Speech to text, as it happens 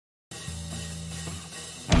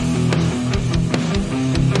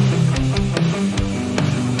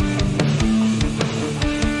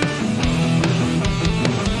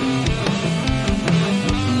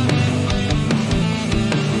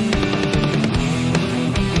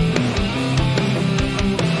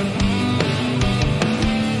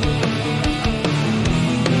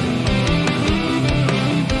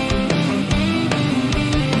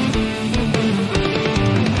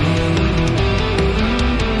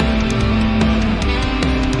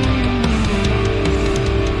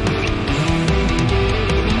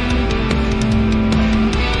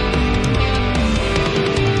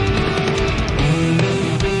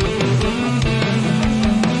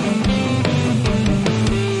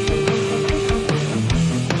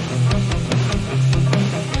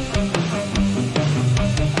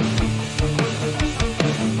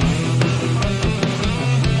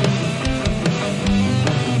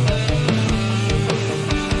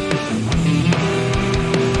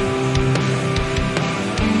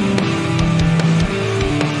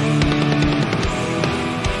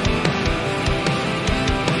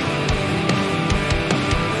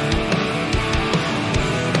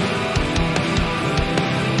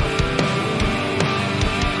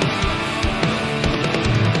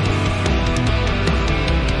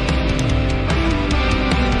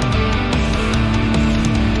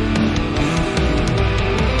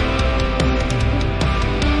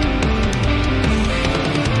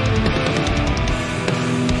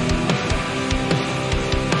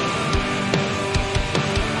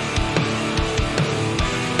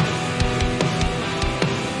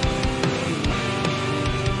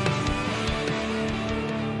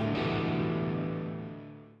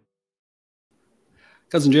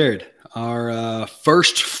Cousin Jared, our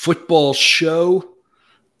first football show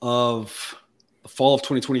of the fall of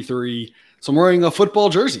 2023. So I'm wearing a football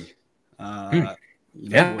jersey. Yeah.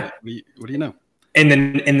 What do you know? And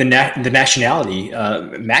then the nationality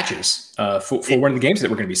matches for one of the games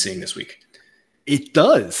that we're going to be seeing this week. It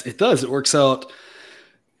does. It works out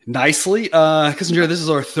nicely. Cousin Jared, this is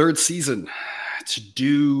our third season to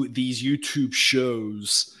do these YouTube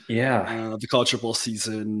shows. Yeah. The college football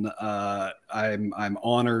season. I'm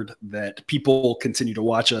honored that people continue to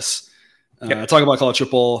watch us talk about college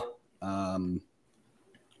football. Where's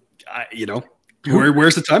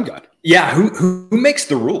the time gone? Yeah. Who makes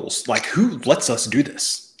the rules? Like, who lets us do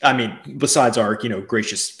this? I mean, besides our,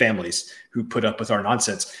 gracious families who put up with our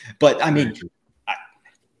nonsense. But I mean,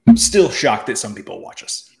 I'm still shocked that some people watch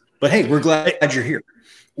us. But hey, we're glad you're here.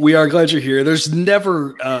 We are glad you're here. There's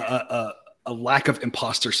never a lack of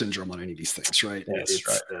imposter syndrome on any of these things, right? That's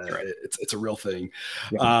right. It's a real thing.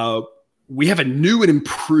 Yeah. We have a new and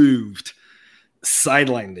improved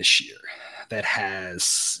sideline this year that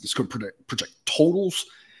it's going to project totals.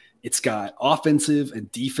 It's got offensive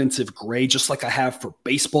and defensive grade, just like I have for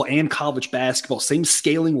baseball and college basketball. Same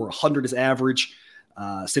scaling where 100 is average.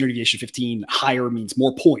 Standard deviation 15 higher means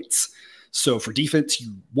more points. So for defense,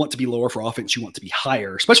 you want to be lower. For offense, you want to be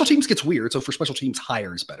higher. Special teams gets weird. So for special teams,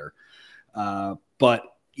 higher is better. But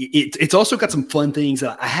it's also got some fun things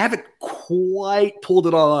that I haven't quite pulled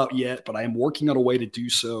it all out yet, but I am working on a way to do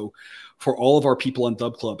so for all of our people on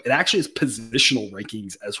Dub Club. It actually has positional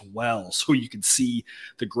rankings as well. So you can see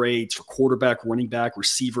the grades for quarterback, running back,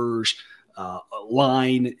 receivers,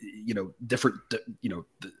 line, different, the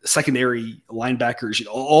secondary linebackers,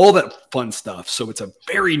 all that fun stuff. So it's a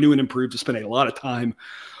very new and improved. Spending a lot of time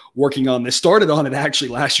working on this. Started on it actually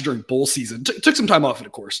last year during bowl season. Took some time off it,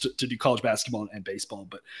 of course, to do college basketball and baseball,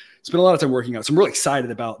 but spent a lot of time working on it. So I'm really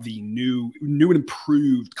excited about the new and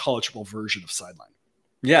improved college football version of Sideline.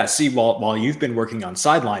 Yeah. See, while you've been working on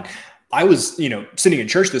Sideline, I was, sitting in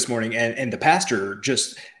church this morning and the pastor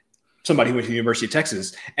somebody who went to the University of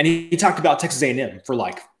Texas, and he talked about Texas A&M for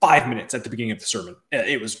like 5 minutes at the beginning of the sermon.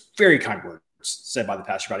 It was very kind words said by the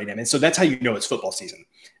pastor about A&M. And so that's how it's football season,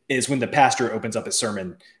 is when the pastor opens up his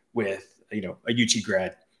sermon with, a UT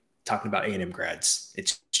grad talking about A&M grads.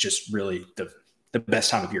 It's just really the best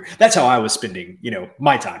time of year. That's how I was spending,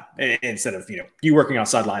 my time, instead of, you working on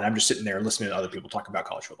Sideline. I'm just sitting there listening to other people talk about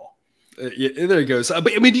college football. Yeah, there it goes.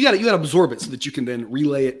 But I mean, you got to absorb it so that you can then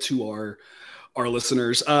relay it to our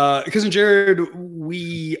listeners. Cousin Jared,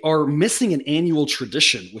 we are missing an annual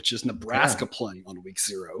tradition, which is Nebraska playing on week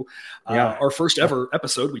 0. Our first ever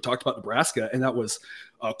episode, we talked about Nebraska, and that was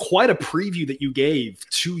quite a preview that you gave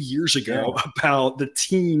 2 years ago about the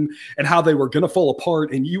team and how they were going to fall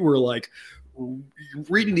apart. And you were like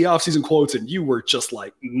reading the offseason quotes, and you were just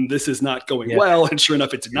like, this is not going well. And sure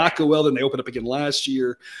enough, it did not go well. Then they opened up again last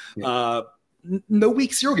year. No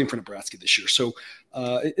week 0 game for Nebraska this year. So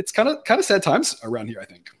it's kind of sad times around here, I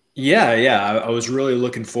think. Yeah. I was really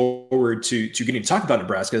looking forward to getting to talk about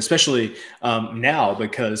Nebraska, especially now,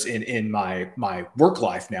 because in my work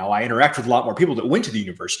life now, I interact with a lot more people that went to the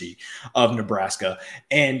University of Nebraska.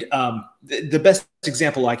 And the best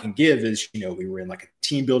example I can give is, we were in like a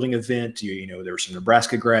team building event, there were some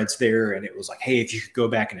Nebraska grads there, and it was like, hey, if you could go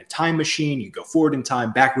back in a time machine, you go forward in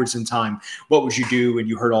time, backwards in time, what would you do? And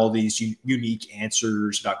you heard all these unique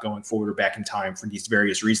answers about going forward or back in time for these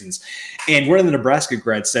various reasons. And one of the Nebraska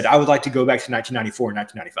grads said, I would like to go back to 1994 and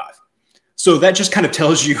 1995. So that just kind of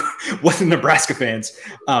tells you what the Nebraska fans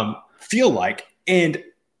feel like. And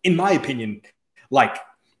in my opinion, like,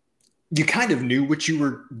 you kind of knew what you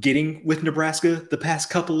were getting with Nebraska the past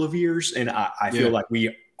couple of years. And I feel like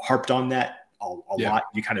we harped on that a lot.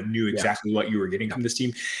 You kind of knew exactly what you were getting from this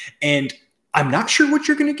team. And I'm not sure what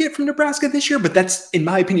you're going to get from Nebraska this year, but that's, in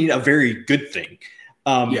my opinion, a very good thing.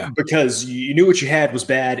 Because you knew what you had was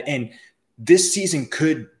bad. And this season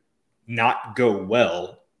could not go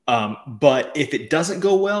well. But if it doesn't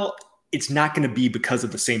go well, it's not going to be because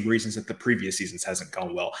of the same reasons that the previous seasons hasn't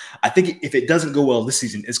gone well. I think if it doesn't go well this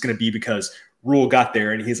season, it's going to be because Rule got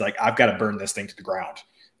there and he's like, I've got to burn this thing to the ground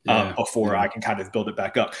before I can kind of build it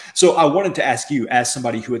back up. So I wanted to ask you, as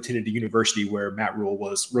somebody who attended a university where Matt Rule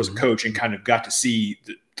was a coach and kind of got to see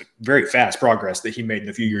the very fast progress that he made in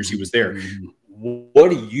the few years he was there. What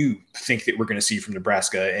do you think that we're going to see from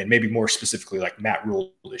Nebraska, and maybe more specifically like Matt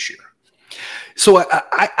Rule this year? So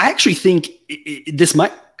I actually think this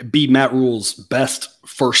might be Matt Rule's best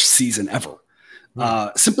first season ever,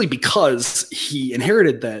 simply because he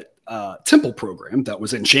inherited that Temple program that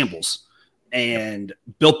was in shambles and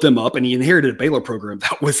built them up. And he inherited a Baylor program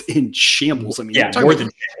that was in shambles. I mean, more than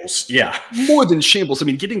shambles. Yeah. More than shambles. I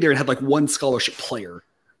mean, getting there and had like one scholarship player,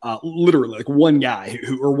 literally like one guy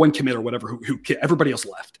or one commit or whatever, who everybody else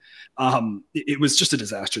left. It was just a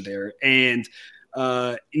disaster there. And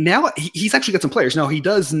now he's actually got some players. Now he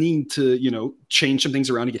does need to, change some things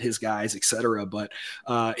around to get his guys, et cetera. But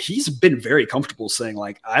he's been very comfortable saying,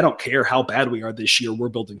 like, I don't care how bad we are this year. We're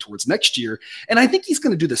building towards next year. And I think he's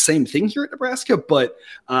going to do the same thing here at Nebraska, but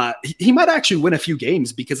he might actually win a few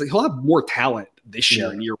games because he'll have more talent this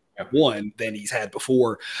year in year one than he's had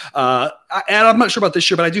before. And I'm not sure about this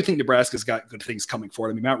year, but I do think Nebraska's got good things coming for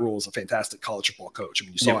it. I mean, Matt Rule is a fantastic college football coach. I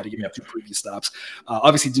mean, you saw it again in 2 previous stops.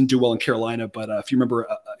 Obviously didn't do well in Carolina, but if you remember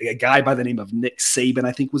a guy by the name of Nick Saban,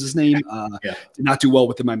 I think was his name, did not do well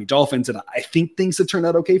with the Miami Dolphins. And I think things have turned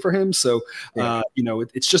out okay for him. So,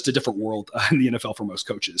 it's just a different world in the NFL for most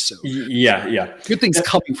coaches. So good things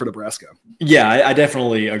coming for Nebraska. Yeah, I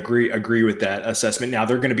definitely agree with that assessment. Now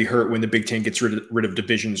they're going to be hurt when the Big Ten gets rid of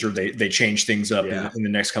divisions, or they change things up in the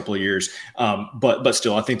next couple of years. But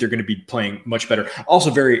still, I think they're going to be playing much better.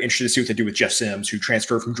 Also very interested to see what they do with Jeff Sims, who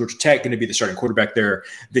transferred from Georgia Tech, going to be the starting quarterback there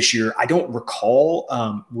this year. I don't recall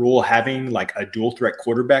Rule having like a dual threat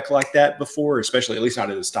quarterback like that before, especially at least not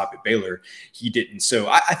at the stop at Baylor. He didn't. So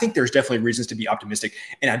I think there's definitely reasons to be optimistic.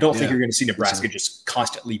 And I don't think you're going to see Nebraska just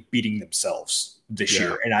constantly beating themselves this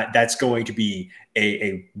year. And that's going to be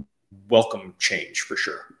a welcome change for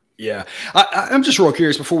sure. Yeah. I'm just real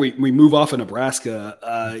curious before we move off of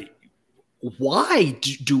Nebraska, why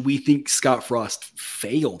do we think Scott Frost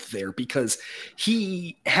failed there? Because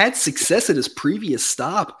he had success at his previous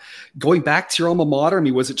stop. Going back to your alma mater, I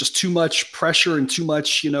mean, was it just too much pressure and too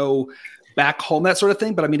much, back home, that sort of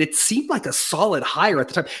thing? But I mean, it seemed like a solid hire at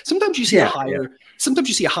the time. Sometimes you see a hire. Sometimes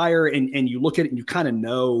you see a hire and you look at it and you kind of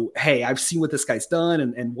know, hey, I've seen what this guy's done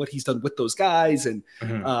and what he's done with those guys. And,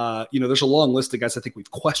 there's a long list of guys I think we've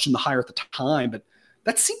questioned the hire at the time, but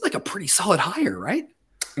that seemed like a pretty solid hire, right?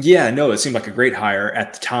 Yeah, no, it seemed like a great hire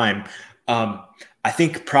at the time. I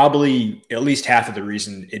think probably at least half of the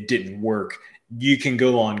reason it didn't work, you can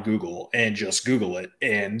go on Google and just Google it,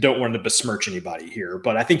 and don't want to besmirch anybody here,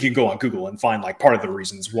 but I think you can go on Google and find like part of the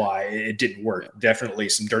reasons why it didn't work. Definitely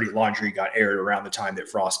some dirty laundry got aired around the time that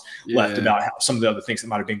Frost left about how some of the other things that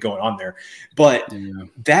might've been going on there. But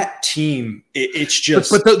that team, it's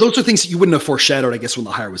just, but those are things that you wouldn't have foreshadowed, I guess, when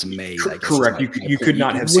the hire was made. Correct. You could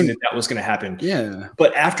not have seen that was going to happen. Yeah.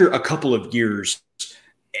 But after a couple of years,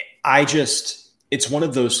 it's one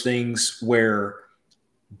of those things where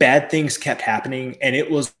bad things kept happening, and it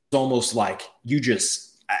was almost like you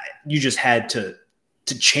just had to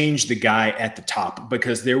change the guy at the top,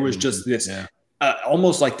 because there was just this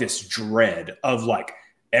almost like this dread of like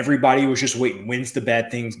everybody was just waiting. When's the bad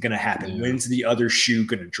thing's going to happen? When's the other shoe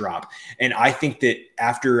going to drop? And I think that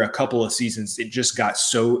after a couple of seasons, it just got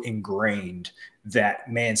so ingrained that,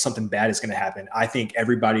 man, something bad is going to happen. I think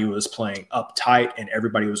everybody was playing uptight, and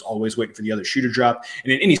everybody was always waiting for the other shoe to drop.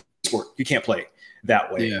 And in any sport, you can't play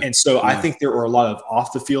that way. And so I think there were a lot of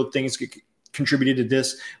off the field things contributed to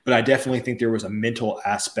this, but I definitely think there was a mental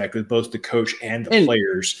aspect with both the coach and the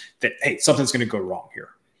players that, hey, something's going to go wrong here.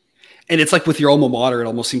 And it's like with your alma mater, it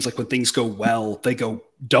almost seems like when things go well, they go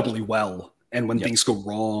doubly well. And when things go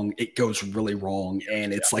wrong, it goes really wrong.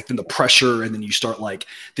 And it's like then the pressure, and then you start like,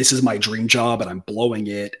 this is my dream job and I'm blowing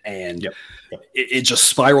it. And it just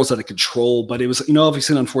spirals out of control. But it was,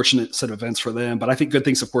 obviously an unfortunate set of events for them. But I think good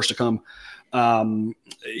things, of course, to come.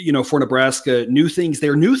 For Nebraska, new things.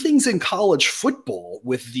 There are new things in college football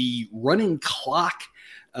with the running clock.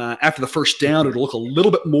 After the first down, it'll look a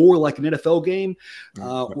little bit more like an NFL game.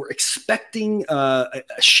 We're expecting a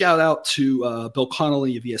shout out to Bill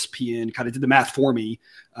Connolly of ESPN. Kind of did the math for me,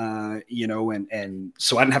 and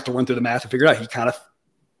so I didn't have to run through the math and figure it out. He kind of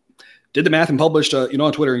did the math and published,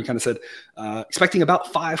 on Twitter, and kind of said expecting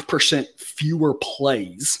about 5% fewer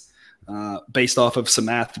plays based off of some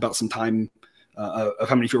math about some time. Of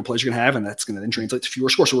how many fewer plays you're going to have, and that's going to then translate to fewer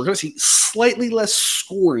scores. So we're going to see slightly less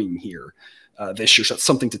scoring here this year. So that's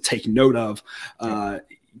something to take note of.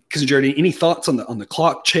 Because Jared, any thoughts on the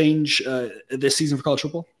clock change this season for college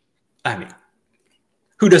football? I mean,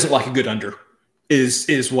 who doesn't like a good under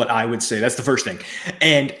is what I would say. That's the first thing.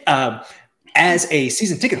 And as a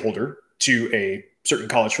season ticket holder to a certain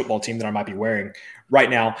college football team that I might be wearing right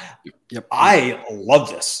now. Yep. I love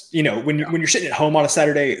this. When you're sitting at home on a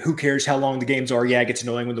Saturday, who cares how long the games are? Yeah, it gets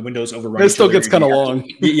annoying when the windows overrun. It still gets kind of long.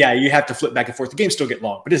 You have to flip back and forth. The games still get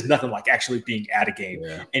long, but it's nothing like actually being at a game.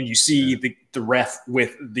 Yeah. And you see the ref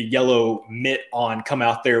with the yellow mitt on come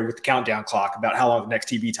out there with the countdown clock about how long the next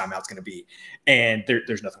TV timeout is going to be. And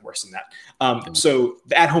there's nothing worse than that. So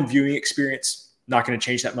the at-home viewing experience, not going to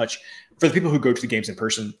change that much. For the people who go to the games in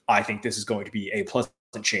person, I think this is going to be a pleasant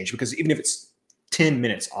change, because even if it's 10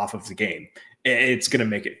 minutes off of the game, it's going to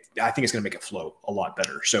make it, I think it's going to make it flow a lot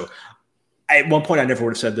better. So at one point I never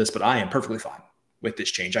would have said this, but I am perfectly fine with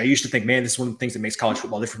this change. I used to think, man, this is one of the things that makes college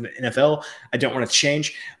football different from the NFL. I don't want it to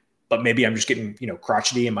change, but maybe I'm just getting,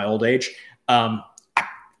 crotchety in my old age.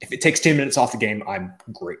 If it takes 10 minutes off the game, I'm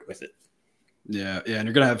great with it. Yeah. And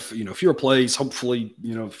you're going to have, fewer plays, hopefully,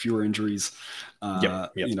 fewer injuries.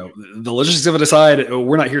 Yep. The logistics of it aside,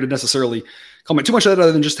 we're not here to necessarily comment too much on that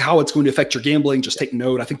other than just how it's going to affect your gambling. Just take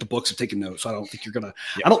note. I think the books have taken note. So I don't think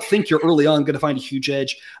I don't think you're early on going to find a huge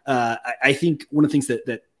edge. I think one of the things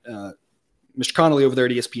that Mr. Connolly over there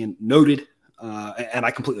at ESPN noted, and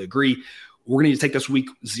I completely agree, we're going to need to take this week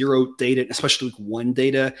 0 data, especially week 1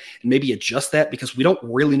 data, and maybe adjust that, because we don't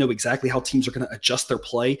really know exactly how teams are going to adjust their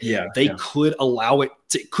play. They could allow it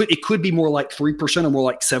to, it could be more like 3% or more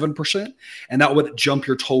like 7%. And that would jump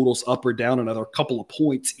your totals up or down another couple of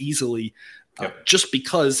points easily. Just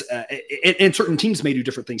because, and certain teams may do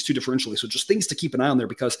different things too differentially. So just things to keep an eye on there,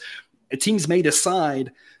 because teams may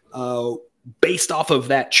decide, based off of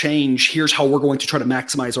that change, here's how we're going to try to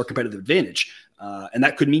maximize our competitive advantage. And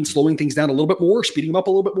that could mean slowing things down a little bit more, speeding them up a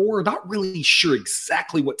little bit more. Not really sure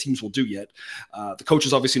exactly what teams will do yet. The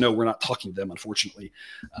coaches obviously know. We're not talking to them, unfortunately,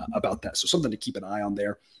 about that. So something to keep an eye on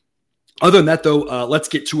there. Other than that, though, let's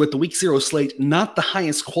get to it. The week 0 slate, not the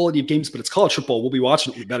highest quality of games, but it's college football. We'll be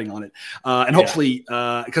watching it. We'll be betting on it. And hopefully,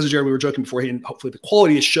 because of Jared, we were joking beforehand, hopefully the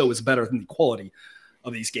quality of the show is better than the quality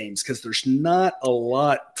of these games, because there's not a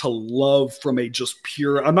lot to love from a just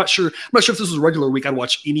pure. I'm not sure if this was a regular week I'd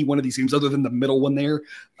watch any one of these games other than the middle one there.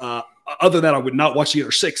 Other than that, I would not watch the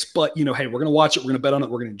other 6. But hey, we're going to watch it. We're going to bet on it.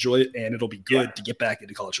 We're going to enjoy it, and it'll be good to get back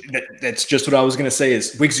into college football. That's just what I was going to say.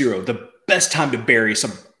 Is week 0 the best time to bury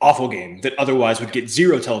some awful game that otherwise would get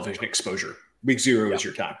 0 television exposure? Week 0 is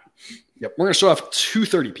your time. Yep, we're going to show off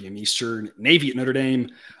 2:30 p.m. Eastern. Navy at Notre Dame,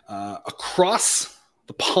 across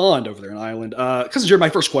the pond over there in Ireland. Cousin Jared, my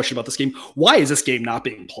first question about this game: why is this game not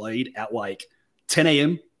being played at like 10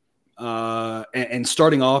 a.m.? And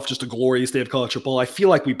starting off just a glorious day of college football? I feel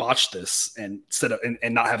like we botched this and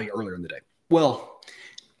not having it earlier in the day. Well,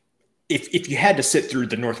 if you had to sit through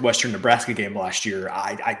the Northwestern Nebraska game last year,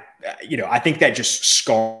 I think that just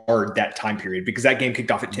scarred that time period, because that game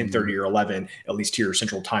kicked off at 10:30 or 11, at least here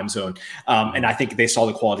Central Time Zone. And I think they saw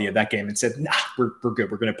the quality of that game and said, nah, we're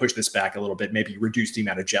good. We're going to push this back a little bit, maybe reduce the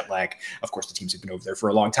amount of jet lag. Of course, the teams have been over there for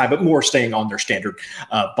a long time, but more staying on their standard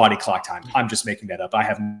body clock time. I'm just making that up. I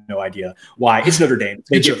have no idea why. It's Notre Dame.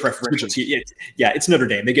 They get preferential TV. It's Notre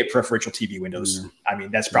Dame. They get preferential TV windows. I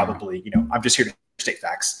mean, that's probably, I'm just here to state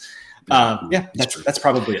facts. That's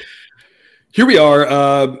probably it. Here we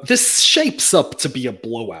are. This shapes up to be a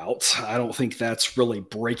blowout. I don't think that's really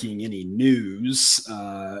breaking any news.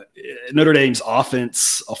 Notre Dame's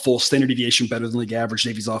offense, a full standard deviation better than league average.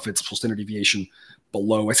 Navy's offense, a full standard deviation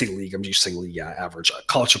below. I say league, I'm just saying league average.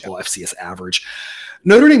 College football FCS average.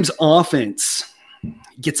 Notre Dame's offense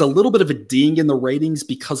gets a little bit of a ding in the ratings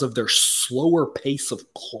because of their slower pace of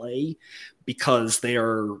play, because they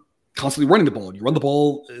are constantly running the ball. You run the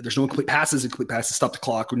ball, there's no incomplete passes. Incomplete passes stop the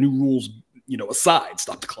clock. Or new rules, aside,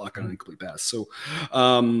 stop the clock on an incomplete pass. So,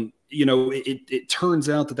 it turns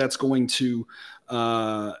out that that's going to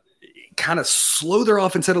kind of slow their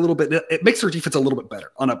offense out a little bit. It makes their defense a little bit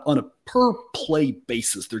better on a per play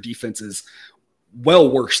basis. Their defense is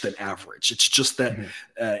well worse than average. It's just that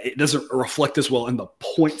it doesn't reflect as well in the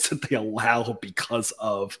points that they allow because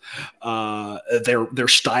of their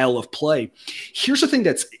style of play. Here's the thing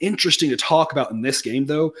that's interesting to talk about in this game,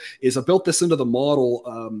 though, is I built this into the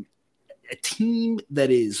model. A team that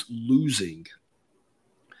is losing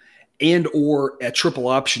and or a triple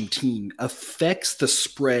option team affects the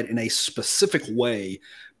spread in a specific way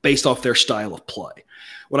based off their style of play.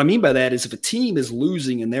 What I mean by that is if a team is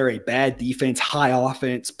losing and they're a bad defense, high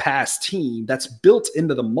offense, pass team, that's built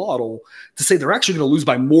into the model to say they're actually going to lose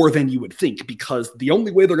by more than you would think, because the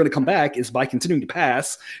only way they're going to come back is by continuing to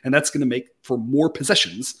pass, and that's going to make for more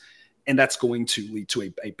possessions. And that's going to lead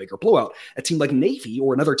to a bigger blowout. A team like Navy,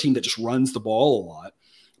 or another team that just runs the ball a lot,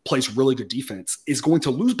 plays really good defense, is going to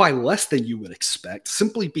lose by less than you would expect,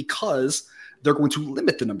 simply because they're going to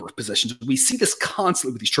limit the number of possessions. We see this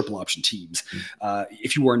constantly with these triple option teams.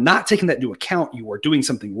 If you are not taking that into account, you are doing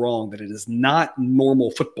something wrong, that it is not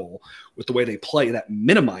normal football with the way they play. That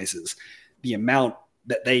minimizes the amount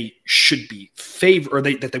that they should be favored, or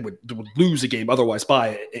that they would lose a game otherwise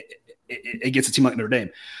by against a team like Notre Dame.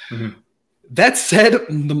 Mm-hmm. That said,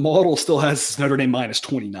 the model still has Notre Dame minus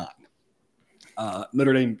 29.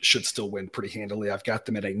 Notre Dame should still win pretty handily. I've got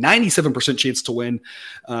them at a 97% chance to win,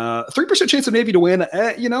 3% chance of Navy to win.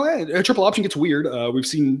 A triple option gets weird. We've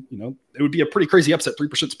seen, it would be a pretty crazy upset.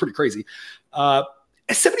 3% is pretty crazy. A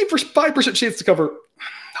 75% chance to cover.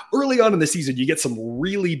 Early on in the season, you get some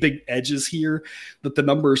really big edges here that the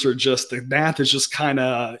numbers are just, the math is just kind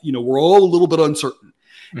of, we're all a little bit uncertain.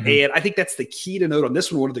 Mm-hmm. And I think that's the key to note on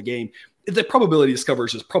this one of the game. The probability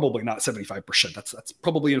discovers is probably not 75%. That's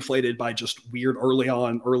probably inflated by just weird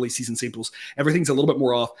early season samples. Everything's a little bit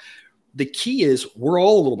more off. The key is we're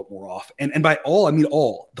all a little bit more off. And by all, I mean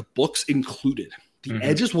all, the books included. The mm-hmm.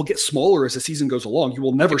 edges will get smaller as the season goes along. You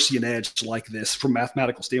will never see an edge like this from a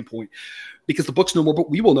mathematical standpoint because the books know more,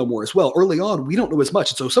 but we will know more as well. Early on, we don't know as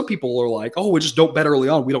much. And so some people are like, oh, we just don't bet early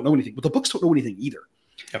on. We don't know anything. But the books don't know anything either.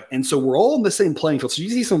 Yep. And so we're all in the same playing field. So you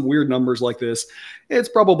see some weird numbers like this. It's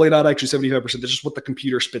probably not actually 75%. That's just what the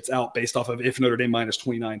computer spits out based off of if Notre Dame minus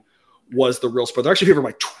 29 was the real spread. They're actually favored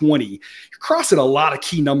by 20. You're crossing a lot of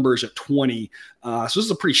key numbers at 20. So this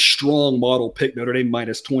is a pretty strong model pick, Notre Dame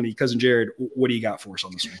minus 20. Cousin Jared, what do you got for us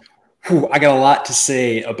on this one? I got a lot to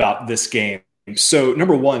say about this game. So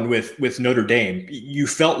number one, with Notre Dame, you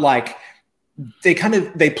felt like they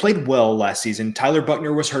played well last season. Tyler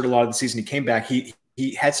Buckner was hurt a lot of the season. He came back. He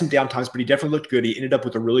had some downtimes, but he definitely looked good. He ended up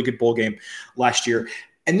with a really good bowl game last year.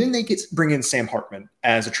 And then they bring in Sam Hartman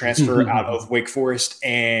as a transfer out of Wake Forest.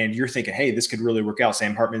 And you're thinking, hey, this could really work out.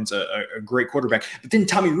 Sam Hartman's a great quarterback. But then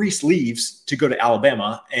Tommy Rees leaves to go to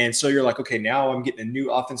Alabama. And so you're like, okay, now I'm getting a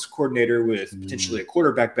new offensive coordinator with potentially a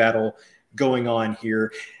quarterback battle going on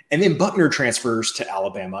here. And then Buckner transfers to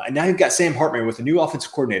Alabama. And now you've got Sam Hartman with a new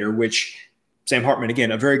offensive coordinator, which Sam Hartman,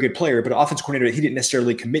 again, a very good player, but an offensive coordinator that he didn't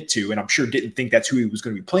necessarily commit to. And I'm sure didn't think that's who he was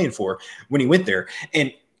going to be playing for when he went there.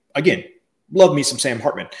 And again, love me some Sam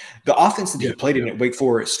Hartman. The offense that he played in at Wake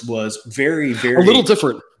Forest was very, very a little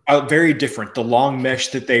different. Very different. The long mesh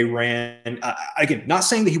that they ran, again, not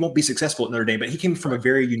saying that he won't be successful at Notre Dame, but he came from a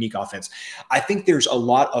very unique offense. I think there's a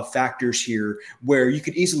lot of factors here where you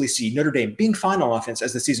could easily see Notre Dame being fine on offense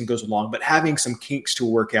as the season goes along, but having some kinks to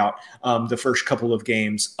work out the first couple of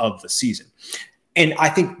games of the season. And I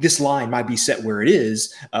think this line might be set where it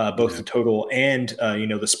is, both the total and,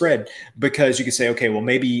 the spread, because you could say, okay, well,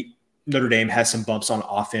 maybe Notre Dame has some bumps on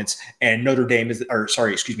offense, and Navy is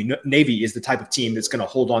the type of team that's going to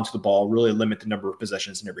hold on to the ball, really limit the number of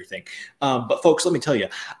possessions and everything. But folks, let me tell you,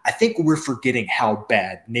 I think we're forgetting how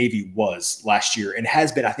bad Navy was last year and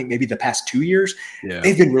has been, I think maybe the past 2 years. Yeah.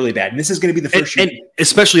 They've been really bad. And this is going to be the first year. And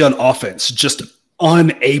especially on offense, just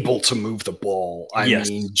unable to move the ball. I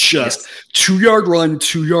mean, just 2-yard run,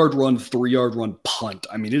 2-yard run, 3-yard run, punt.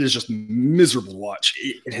 I mean, it is just miserable to watch.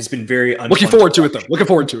 It has been very looking forward to it, though. Looking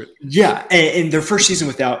forward to it. Yeah, and their first season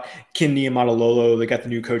without Ken Niumatalolo, they got the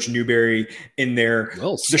new coach Newberry in there.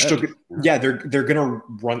 Well they're still, they're gonna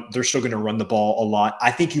run. They're still gonna run the ball a lot.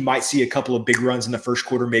 I think you might see a couple of big runs in the first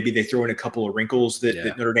quarter. Maybe they throw in a couple of wrinkles that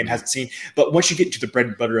Notre Dame hasn't seen. But once you get to the bread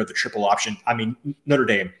and butter of the triple option, I mean, Notre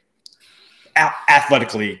Dame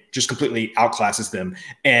athletically just completely outclasses them.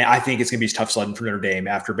 And I think it's going to be tough sledding for Notre Dame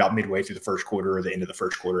after about midway through the first quarter or the end of the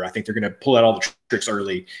first quarter. I think they're going to pull out all the tricks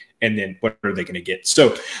early, and then what are they going to get?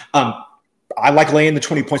 So I like laying the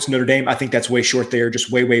 20 points to Notre Dame. I think that's way short there,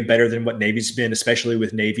 just way, way better than what Navy's been, especially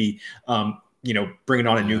with Navy, bringing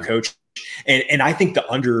on a new coach. And I think the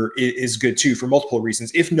under is good too for multiple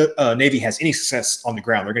reasons. If Navy has any success on the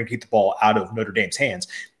ground, they're going to keep the ball out of Notre Dame's hands.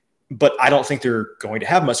 But I don't think they're going to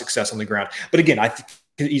have much success on the ground. But again, I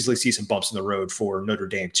can easily see some bumps in the road for Notre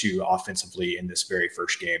Dame too offensively in this very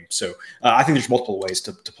first game. So I think there's multiple ways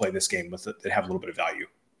to play this game with it that have a little bit of value.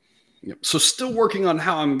 Yep. So still working on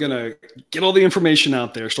how I'm going to get all the information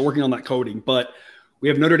out there. Still working on that coding. But we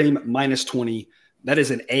have Notre Dame minus 20. That is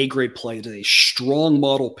an A-grade play. It is a strong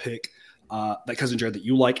model pick. That Cousin Jared that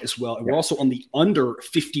you like as well. And we're also on the under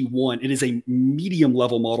 51. It is a medium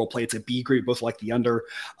level model play. It's a B grade, both like the under,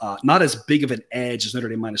 not as big of an edge as Notre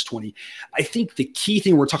Dame minus 20. I think the key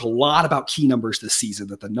thing, we're talking a lot about key numbers this season,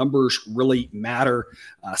 that the numbers really matter,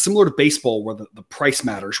 similar to baseball where the price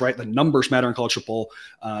matters, right? The numbers matter in college football.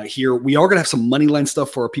 Here, we are going to have some money line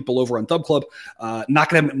stuff for our people over on Dub Club. Not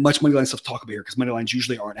going to have much money line stuff to talk about here because money lines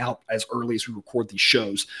usually aren't out as early as we record these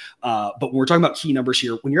shows. But when we're talking about key numbers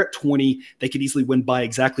here, when you're at 20, 20. They could easily win by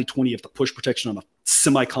exactly 20 if the push protection on a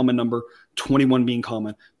semi-common number, 21 being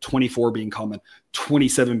common, 24 being common,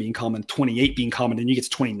 27 being common, 28 being common, and you get to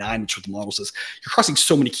 29, which is what the model says. You're crossing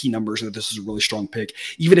so many key numbers that this is a really strong pick.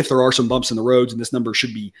 Even if there are some bumps in the roads and this number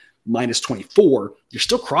should be minus 24, you're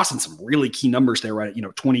still crossing some really key numbers there, right?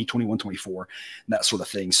 20, 21, 24, and that sort of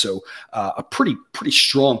thing. So a pretty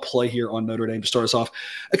strong play here on Notre Dame to start us off.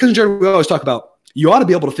 Because in general, we always talk about you ought to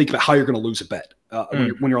be able to think about how you're going to lose a bet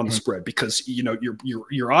when you're on the spread, because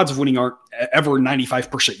your odds of winning aren't ever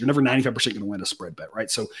 95%. You're never 95% going to win a spread bet,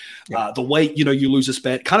 right? So the way you lose this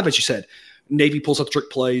bet, kind of as you said, Navy pulls up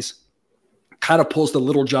trick plays, kind of pulls the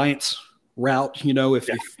Little Giants route.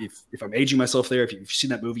 If I'm aging myself there, if you've seen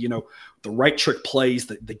that movie, the right trick plays,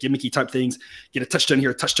 the gimmicky type things, get a touchdown here,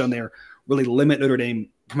 a touchdown there, really limit Notre Dame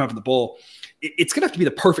from having the ball. It's going to have to be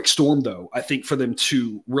the perfect storm, though, I think, for them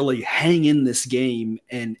to really hang in this game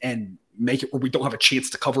and make it where we don't have a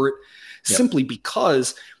chance to cover it, simply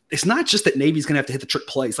because it's not just that Navy's going to have to hit the trick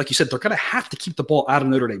plays. Like you said, they're going to have to keep the ball out of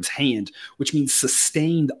Notre Dame's hand, which means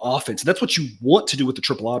sustained offense. That's what you want to do with the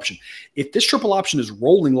triple option. If this triple option is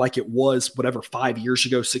rolling like it was, 5 years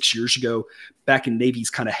ago, 6 years ago, back in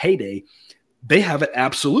Navy's kind of heyday, they have an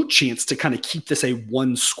absolute chance to kind of keep this a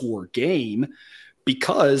one-score game,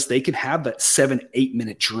 because they can have that 7-8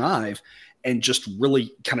 minute drive and just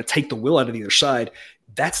really kind of take the will out of the other side.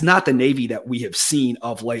 That's not the Navy that we have seen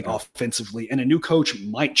of late offensively, and a new coach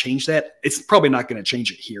might change that. It's probably not going to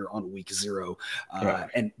change it here on week 0.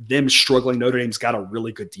 And them struggling, Notre Dame's got a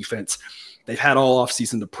really good defense. They've had all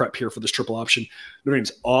offseason to prep here for this triple option. Notre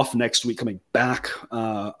Dame's off next week, coming back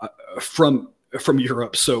from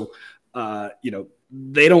Europe. So,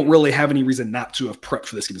 they don't really have any reason not to have prepped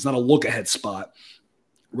for this game. It's not a look-ahead spot,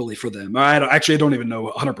 really, for them. I don't even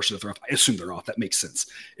know 100% if they're off. I assume they're off. That makes sense.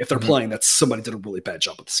 If they're playing, that's somebody did a really bad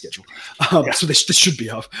job with the schedule. So they should be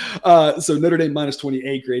off. So Notre Dame minus 20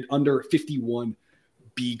 A grade, under 51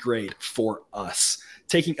 B grade for us.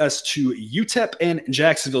 Taking us to UTEP and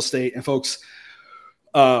Jacksonville State. And folks,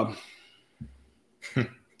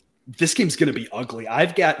 this game's going to be ugly.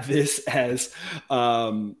 I've got this as,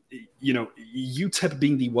 UTEP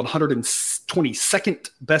being the 122nd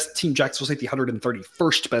best team, Jacksonville State the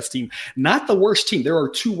 131st best team. Not the worst team. There are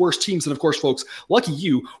 2 worst teams. And of course, folks, lucky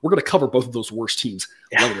you, we're going to cover both of those worst teams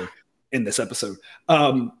later in this episode.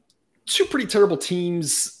 2 pretty terrible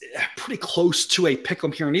teams, pretty close to a pick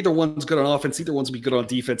 'em here. Neither one's good on offense. Neither one's be good on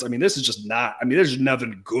defense. This is just not – there's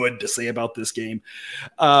nothing good to say about this game.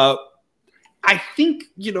 I think,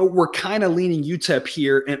 we're kind of leaning UTEP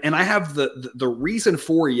here, and I have the reason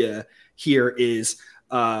for you here is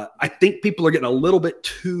I think people are getting a little bit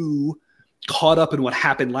too caught up in what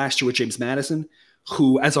happened last year with James Madison,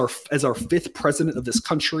 who, as our 5th president of this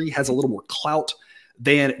country, has a little more clout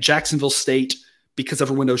than Jacksonville State, because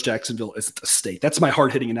everyone knows Jacksonville is a state. That's my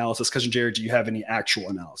hard-hitting analysis. Cousin Jared, do you have any actual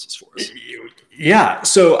analysis for us? Yeah.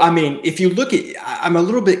 So, if you look at – I'm a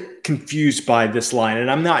little bit confused by this line,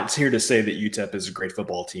 and I'm not here to say that UTEP is a great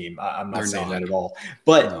football team. I'm not saying that at all.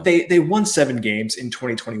 But they won 7 games in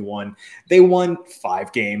 2021. They won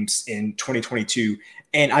 5 games in 2022.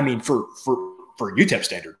 And, for UTEP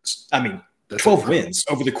standards, 12 wins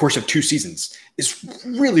over the course of 2 seasons is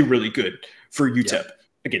really, really good for UTEP. Yeah.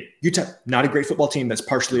 Again, UTEP, not a great football team. That's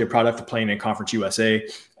partially a product of playing in Conference USA.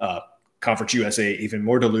 Conference USA even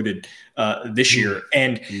more diluted this year.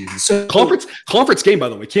 And so conference game, by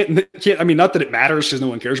the way, can't not that it matters because no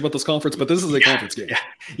one cares about this conference, but this is a conference game.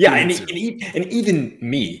 Yeah. And even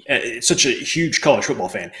me, such a huge college football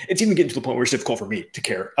fan, it's even getting to the point where it's difficult for me to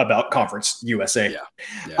care about Conference USA.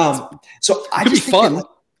 So I just think fun.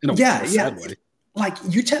 Like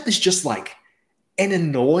UTEP is just like an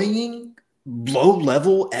annoying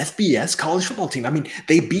low-level FBS college football team.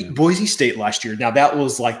 They beat Boise State last year. Now, that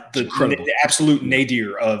was like the absolute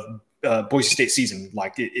nadir of Boise State season.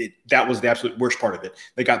 Like that was the absolute worst part of it.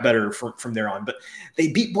 They got better from there on. But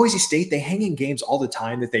they beat Boise State. They hang in games all the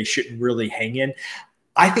time that they shouldn't really hang in.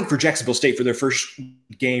 I think for Jacksonville State, for their first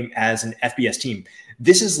game as an FBS team,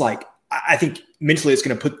 this is like, I think mentally it's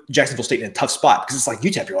going to put Jacksonville State in a tough spot, because it's like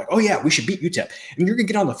UTEP. You're like, oh, yeah, we should beat UTEP. And you're going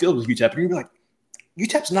to get on the field with UTEP, and you're going to be like,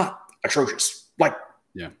 UTEP's not atrocious.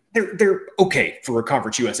 They're okay for a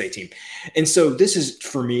Conference USA team. And so this is,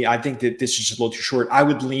 for me, I think that this is just a little too short. I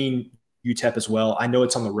would lean UTEP as well. I know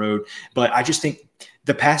it's on the road, but I just think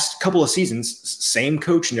the past couple of seasons, same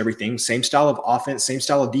coach and everything, same style of offense, same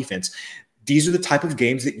style of defense. These are the type of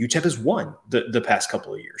games that UTEP has won the past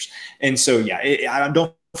couple of years. And so, I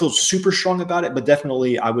don't feel super strong about it, but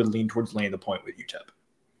definitely I would lean towards laying the point with UTEP.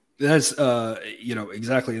 That's,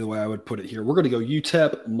 exactly the way I would put it here. We're going to go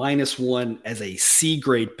UTEP -1 as a C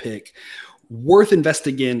grade pick. worth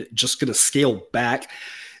investing in, just going to scale back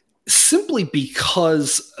simply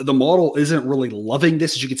because the model isn't really loving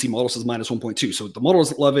this. As you can see, model says minus 1.2. So the model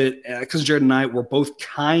doesn't love it because Jared and I were both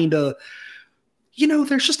kind of,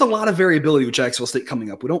 there's just a lot of variability with Jacksonville State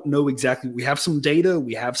coming up. We don't know exactly. We have some data,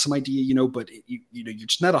 we have some idea, but you're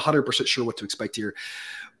just not 100% sure what to expect here.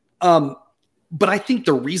 But I think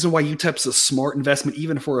the reason why UTEP's a smart investment,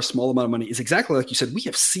 even for a small amount of money, is exactly like you said. We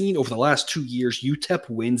have seen over the last 2 years, UTEP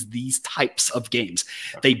wins these types of games.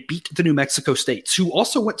 They beat the New Mexico States, who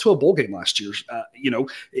also went to a bowl game last year.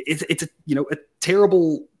 It's a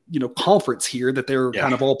terrible conference here that they're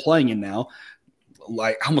kind of all playing in now.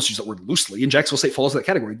 Like, I almost use that word loosely, and Jacksonville State falls in that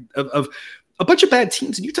category of a bunch of bad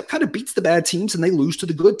teams, and UTEP kind of beats the bad teams and they lose to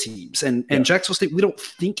the good teams. And Jacksonville State, we don't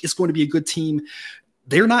think is going to be a good team.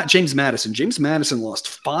 They're not James Madison. James Madison lost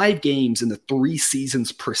 5 games in the 3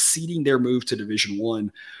 seasons preceding their move to Division I.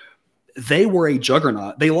 They were a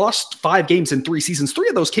juggernaut. They lost 5 games in 3 seasons. 3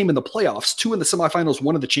 of those came in the playoffs, 2 in the semifinals,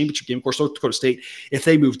 1 in the championship game. Of course, North Dakota State, if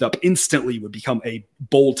they moved up instantly, would become a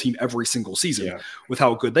bowl team every single season with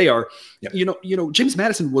how good they are. James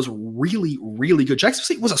Madison was really, really good. Jacksonville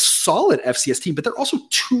State was a solid FCS team, but they're also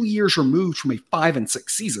 2 years removed from a 5-6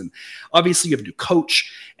 season. Obviously, you have a new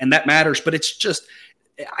coach, and that matters, but it's just –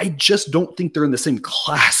 I just don't think they're in the same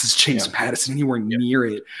class as James Madison, anywhere near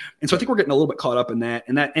it. And so I think we're getting a little bit caught up in that.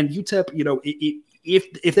 And UTEP,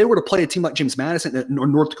 if they were to play a team like James Madison or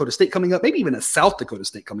North Dakota State coming up, maybe even a South Dakota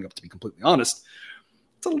State coming up, to be completely honest,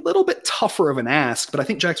 it's a little bit tougher of an ask. But I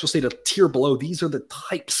think Jacksonville State, a tier below, these are the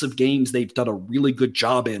types of games they've done a really good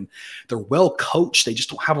job in. They're well coached. They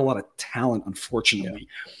just don't have a lot of talent, unfortunately.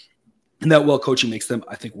 And that well coaching makes them,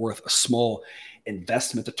 I think, worth a small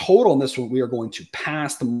investment. The total on this one, we are going to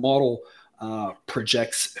pass. The model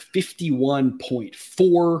projects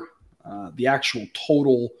 51.4. The actual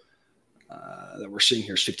total that we're seeing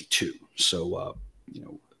here is 52. So,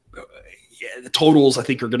 the totals, I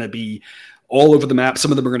think, are going to be all over the map.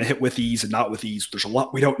 Some of them are going to hit with these and not with these. There's a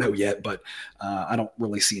lot we don't know yet, but I don't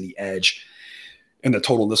really see any edge in the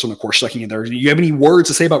total. This one, of course, checking in there. Do you have any words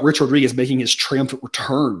to say about Rich Rodriguez making his triumphant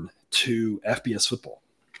return to FBS football?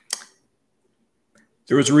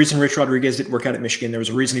 There was a reason Rich Rodriguez didn't work out at Michigan. There was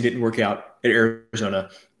a reason he didn't work out at Arizona.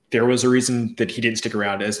 There was a reason that he didn't stick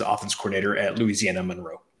around as the offense coordinator at Louisiana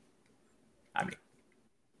Monroe.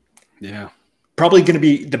 Probably going to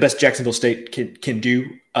be the best Jacksonville State can do,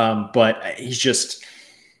 but he's just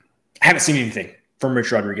 – I haven't seen anything from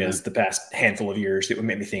Rich Rodriguez the past handful of years that would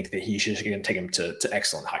make me think that he's just going to take him to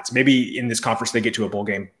excellent heights. Maybe in this conference they get to a bowl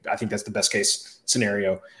game. I think that's the best case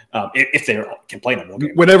scenario if they can play in a bowl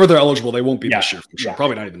game. Whenever they're eligible, they won't be this year for sure.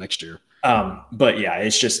 Probably not even next year. But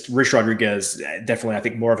it's just Rich Rodriguez, definitely I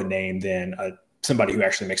think more of a name than somebody who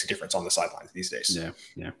actually makes a difference on the sidelines these days.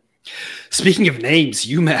 Yeah. Speaking of names,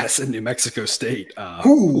 UMass and New Mexico State.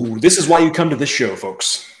 This is why you come to this show,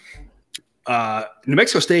 folks. New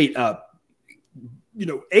Mexico State,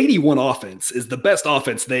 81 offense is the best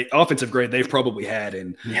offensive grade they've probably had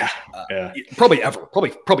in probably ever.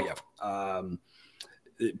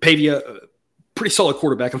 Pavia, pretty solid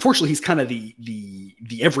quarterback. Unfortunately, he's kind of the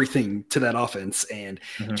everything to that offense, and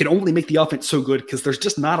can only make the offense so good because there's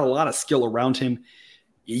just not a lot of skill around him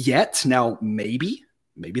yet. Now, maybe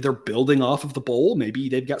they're building off of the bowl. Maybe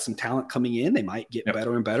they've got some talent coming in. They might get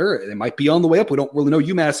better and better. They might be on the way up. We don't really know.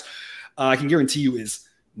 UMass, I can guarantee you, is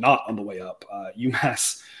not on the way up.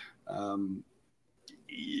 UMass ranked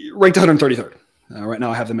 133rd. Right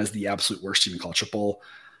now I have them as the absolute worst team in college football.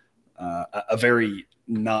 A very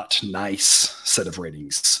not nice set of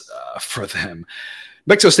ratings for them.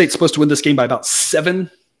 Mexico State's supposed to win this game by about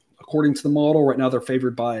 7, according to the model. Right now they're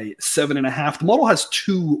favored by 7.5. The model has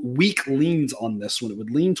 2 weak leans on this one. It would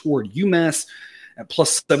lean toward UMass at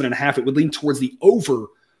plus 7.5. It would lean towards the over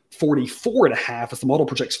 44.5 as the model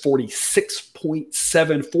projects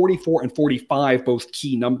 46.7, 44 and 45, both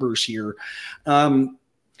key numbers here. UMass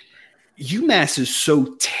is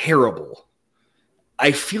so terrible.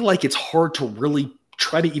 I feel like it's hard to really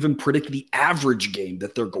try to even predict the average game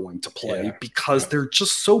that they're going to play because they're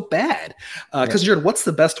just so bad. Because Jared, what's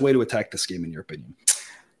the best way to attack this game in your opinion?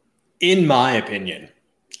 In my opinion,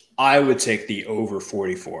 I would take the over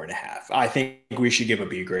 44.5. I think we should give a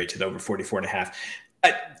B grade to the over 44.5.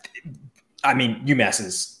 I mean,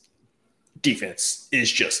 UMass's defense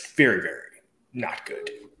is just very, very not good.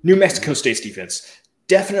 New Mexico State's defense,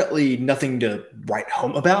 definitely nothing to write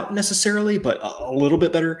home about necessarily, but a little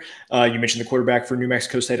bit better. You mentioned the quarterback for New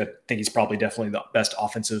Mexico State. I think he's probably definitely the best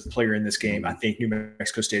offensive player in this game. I think New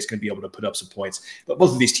Mexico State is going to be able to put up some points, but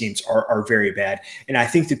both of these teams are very bad. And I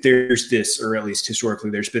think that there's this, or at least historically,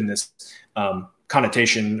 there's been this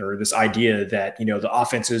connotation or this idea that, you know, the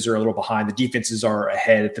offenses are a little behind, the defenses are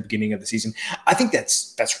ahead at the beginning of the season. I think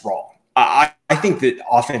that's wrong. I think that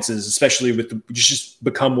offenses, especially with just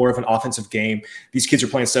become more of an offensive game. These kids are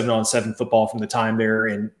playing 7-on-7 football from the time they're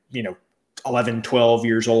in, you know, 11, 12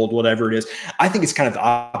 years old, whatever it is. I think it's kind of the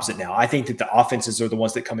opposite now. I think that the offenses are the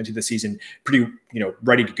ones that come into the season pretty, you know,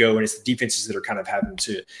 ready to go. And it's the defenses that are kind of having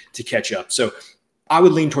to catch up. So I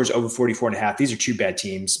would lean towards over 44.5. These are two bad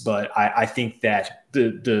teams, but I think that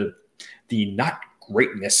the not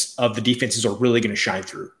greatness of the defenses are really going to shine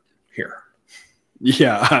through here.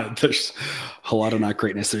 Yeah, there's a lot of not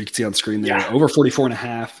greatness there. You can see on the screen there. Yeah. Over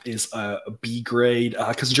 44.5 is a B grade.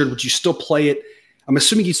 Because Jared, would you still play it? I'm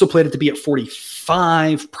assuming you still played it to be at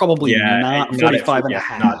 45, probably not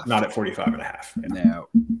 45.5. Not at 45.5. Yeah. No.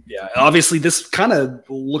 Yeah. Obviously, this kind of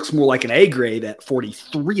looks more like an A grade at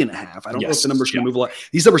 43.5. I don't know if the numbers can move a lot.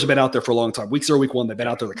 These numbers have been out there for a long time. Week 0, week 1, they've been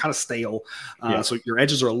out there. They're kind of stale. So your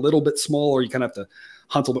edges are a little bit smaller. You kind of have to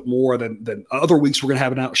hunt a little bit more than other weeks. We're going to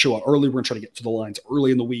have an show out early. We're going to try to get to the lines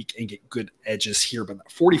early in the week and get good edges here.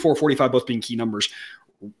 But 44, 45, both being key numbers.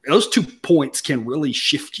 Those 2 points can really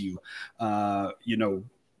shift you, you know,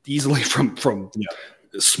 easily from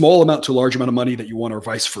a small amount to a large amount of money that you want, or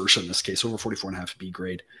vice versa in this case. Over 44.5 B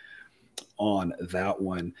grade on that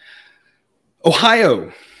one.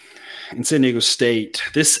 Ohio and San Diego State.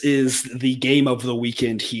 This is the game of the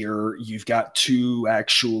weekend here. You've got two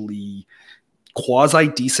actually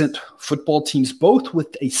quasi-decent football teams, both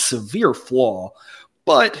with a severe flaw.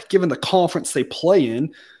 But given the conference they play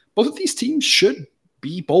in, both of these teams should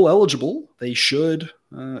be bowl eligible. They should,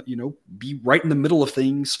 you know, be right in the middle of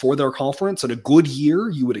things for their conference. In a good year,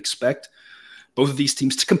 you would expect both of these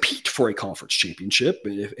teams to compete for a conference championship.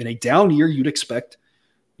 In a down year, you'd expect,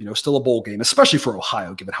 you know, still a bowl game, especially for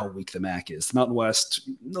Ohio, given how weak the MAC is. The Mountain West,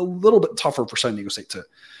 a little bit tougher for San Diego State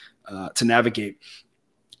to navigate.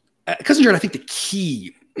 Cousin Jared, I think the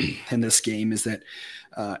key in this game is that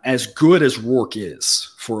as good as Rourke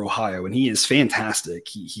is for Ohio, and he is fantastic,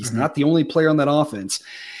 he's not the only player on that offense,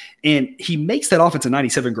 and he makes that offense a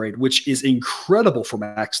 97 grade, which is incredible for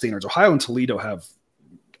MAC standards. Ohio and Toledo have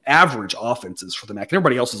average offenses for the MAC, and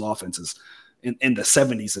everybody else's offenses in the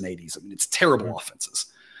 70s and 80s. I mean, it's terrible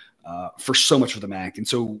offenses for so much of the MAC, and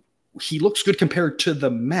so he looks good compared to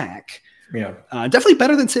the MAC. Yeah, definitely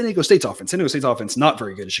better than San Diego State's offense. San Diego State's offense, not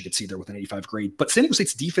very good, as you can see there with an 85 grade. But San Diego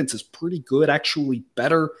State's defense is pretty good, actually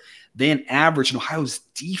better than average. And Ohio's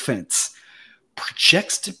defense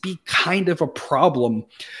projects to be kind of a problem.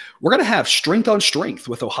 We're going to have strength on strength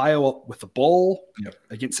with Ohio with the ball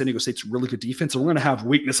against San Diego State's really good defense. And we're going to have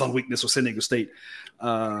weakness on weakness with San Diego State,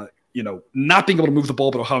 you know, not being able to move the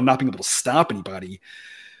ball, but Ohio not being able to stop anybody.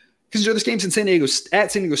 Because this game's in San Diego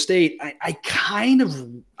State, I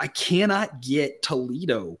cannot get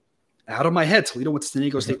Toledo out of my head. Toledo went to San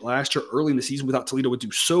Diego State last year early in the season. We thought Toledo would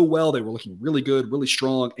do so well. They were looking really good, really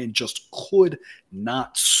strong, and just could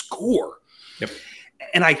not score. Yep.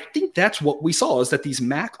 And I think that's what we saw, is that these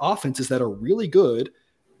MAC offenses that are really good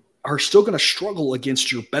are still going to struggle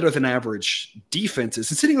against your better than average defenses.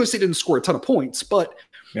 And San Diego State didn't score a ton of points, but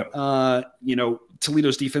you know,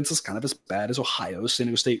 Toledo's defense is kind of as bad as Ohio's. San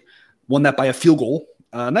Diego State won that by a field goal.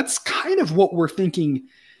 And that's kind of what we're thinking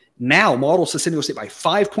now. Models to San Diego State by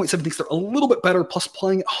 5 points. 7 thinks they're a little bit better, plus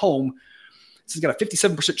playing at home. This has got a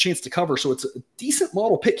 57% chance to cover, so it's a decent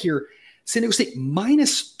model pick here. San Diego State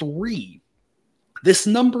 -3. This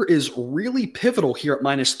number is really pivotal here at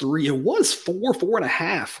 -3. It was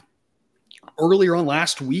 4.5 earlier on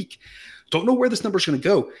last week. Don't know where this number is going to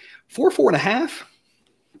go. 4.5,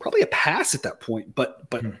 probably a pass at that point, but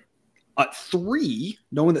at 3,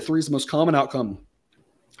 knowing that 3 is the most common outcome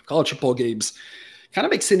of college football games, kind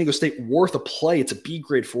of makes San Diego State worth a play. It's a B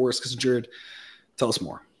grade for us. Because Jared, tell us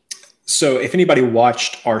more. So if anybody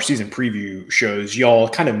watched our season preview shows, y'all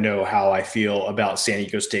kind of know how I feel about San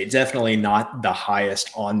Diego State. Definitely not the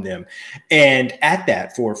highest on them. And at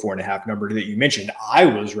that 4.5 number that you mentioned, I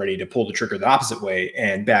was ready to pull the trigger the opposite way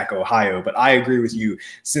and back Ohio. But I agree with you.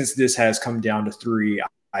 Since this has come down to 3,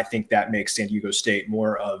 I think that makes San Diego State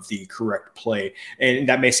more of the correct play. And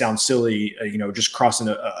that may sound silly, you know, just crossing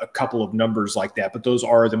a couple of numbers like that, but those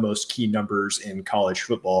are the most key numbers in college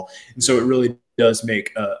football. And so it really does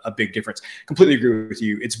make a big difference. Completely agree with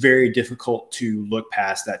you. It's very difficult to look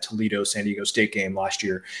past that Toledo-San Diego State game last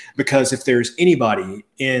year, because if there's anybody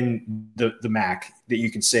in the MAC that you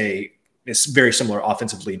can say is very similar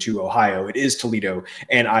offensively to Ohio, it is Toledo.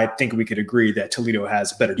 And I think we could agree that Toledo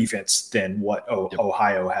has better defense than what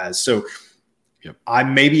Ohio has. So I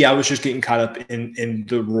was just getting caught up in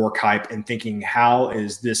the Rourke hype and thinking, how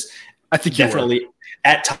is this? I think definitely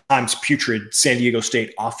at times putrid San Diego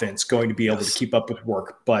State offense going to be able to keep up with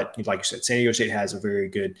work. But like you said, San Diego State has a very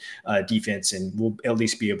good defense, and we'll at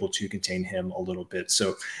least be able to contain him a little bit.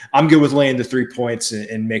 So I'm good with laying the 3 points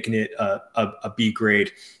and making it a B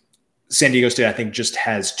grade. San Diego State, I think, just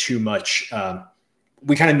has too much.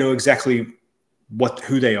 We kind of know exactly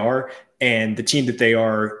who they are, and the team that they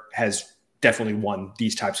are has definitely won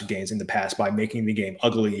these types of games in the past by making the game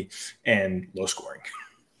ugly and low scoring.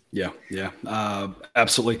 Yeah,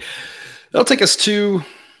 absolutely. That'll take us to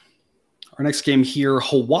our next game here,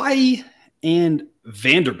 Hawaii and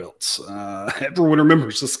Vanderbilt. Everyone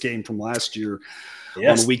remembers this game from last year.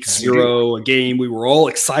 Yes, on week 0, a game we were all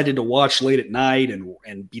excited to watch late at night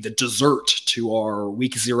and be the dessert to our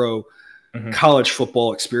week 0 college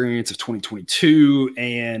football experience of 2022.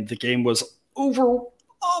 And the game was over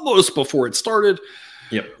almost before it started.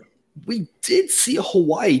 Yep. We did see a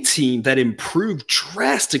Hawaii team that improved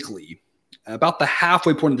drastically about the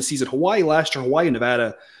halfway point of the season. Hawaii last year, Hawaii and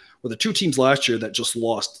Nevada were the 2 teams last year that just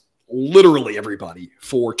lost literally everybody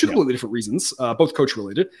for 2 completely different reasons, both coach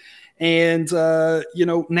related. And,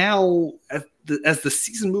 now as the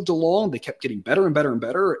season moved along, they kept getting better and better and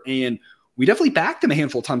better. And we definitely backed them a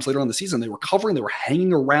handful of times later on in the season. They were covering, they were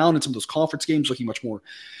hanging around in some of those conference games, looking much more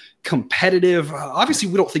competitive. Obviously,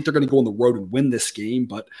 we don't think they're going to go on the road and win this game,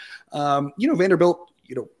 but Vanderbilt,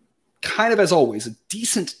 kind of as always, a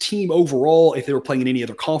decent team overall. If they were playing in any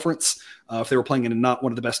other conference, if they were playing in not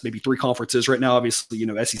one of the best, maybe 3 conferences right now, obviously,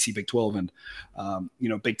 SEC, Big 12, and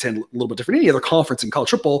Big 10, a little bit different. Any other conference in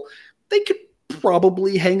college football, they could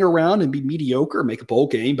probably hang around and be mediocre, make a bowl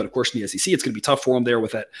game. But of course, in the SEC, it's going to be tough for them there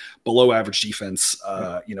with that below average defense.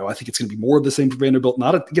 I think it's going to be more of the same for Vanderbilt.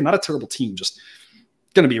 Not a terrible team, just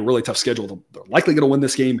going to be a really tough schedule. They're likely going to win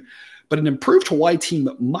this game, but an improved Hawaii team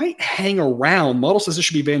might hang around. Model says this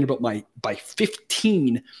should be Vanderbilt by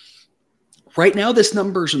 15. Right now, this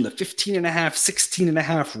number's in the 15.5,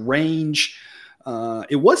 16.5 range.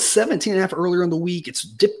 It was 17.5 earlier in the week. It's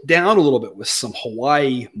dipped down a little bit with some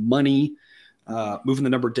Hawaii money, moving the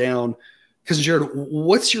number down. Because, Jared,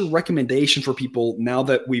 what's your recommendation for people now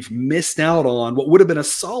that we've missed out on what would have been a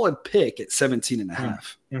solid pick at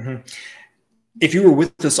 17.5? Mm-hmm. If you were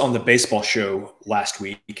with us on the baseball show last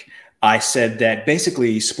week, I said that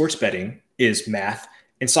basically sports betting is math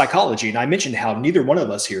and psychology. And I mentioned how neither one of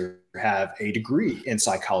us here have a degree in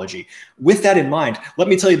psychology. With that in mind, let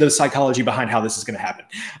me tell you the psychology behind how this is going to happen.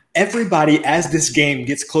 Everybody, as this game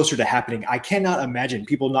gets closer to happening, I cannot imagine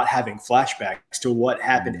people not having flashbacks to what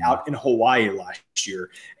happened out in Hawaii last year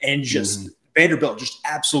and just Vanderbilt just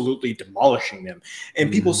absolutely demolishing them.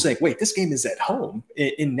 And people saying, wait, this game is at home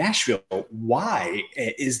in Nashville. Why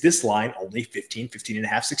is this line only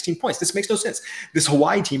 15.5, 16 points? This makes no sense. This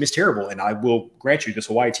Hawaii team is terrible. And I will grant you this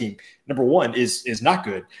Hawaii team, number 1, is not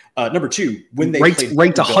good. Number 2, when they ranked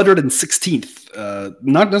 116th.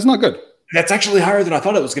 That's not good. That's actually higher than I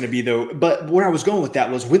thought it was going to be, though. But where I was going with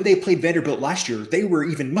that was when they played Vanderbilt last year, they were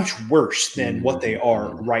even much worse than what they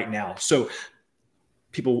are right now. So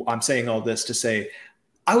people, I'm saying all this to say,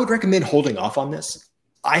 I would recommend holding off on this.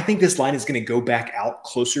 I think this line is going to go back out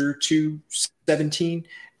closer to 17.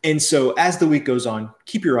 And so as the week goes on,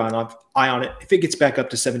 keep your eye on it. If it gets back up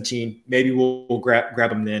to 17, maybe we'll grab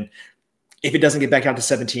them then. If it doesn't get back down to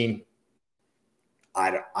 17,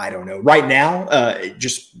 I don't know. Right now,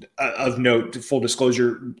 just of note, full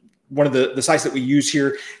disclosure, one of the sites that we use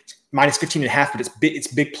here, minus 15.5, but it's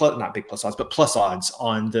big plus, not big plus odds, but plus odds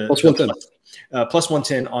on the plus 110. Plus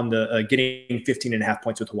 110 on the getting 15.5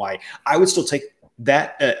 points with Hawaii. I would still take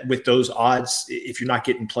that with those odds. If you're not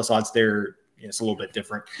getting plus odds there, it's a little bit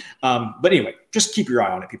different. But anyway, just keep your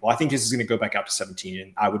eye on it, people. I think this is going to go back out to 17,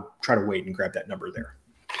 and I would try to wait and grab that number there.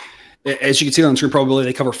 As you can see on the screen, probably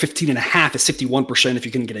they cover 15.5 is 51%. If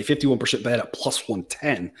you can get a 51% bet at plus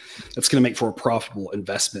 110, that's going to make for a profitable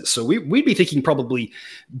investment. So we'd be thinking probably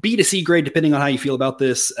B to C grade, depending on how you feel about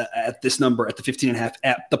this, at this number, at the 15.5,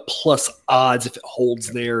 at the plus odds, if it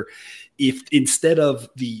holds there. If instead of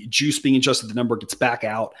the juice being adjusted, the number gets back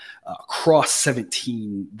out across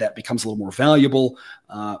 17, that becomes a little more valuable.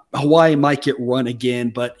 Hawaii might get run again,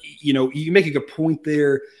 but you make a good point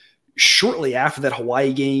there. Shortly after that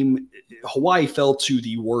Hawaii game, Hawaii fell to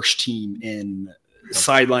the worst team in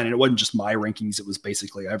sideline, and it wasn't just my rankings; it was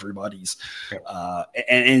basically everybody's.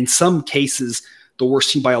 And in some cases, the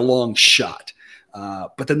worst team by a long shot.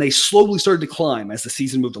 But then they slowly started to climb as the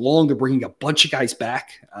season moved along. They're bringing a bunch of guys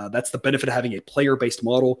back. That's the benefit of having a player-based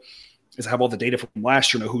model, is I have all the data from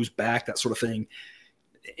last year, know who's back, that sort of thing.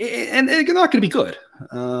 And they're not going to be good,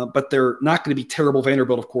 but they're not going to be terrible.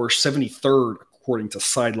 Vanderbilt, of course, 73rd according to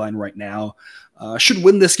Sideline right now. Should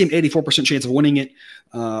win this game, 84% chance of winning it.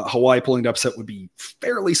 Hawaii pulling the upset would be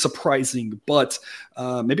fairly surprising, but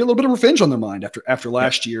maybe a little bit of revenge on their mind after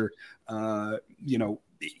last year.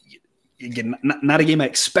 Again, not a game I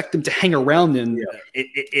expect them to hang around in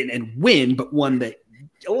and win, but one that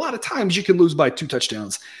a lot of times you can lose by 2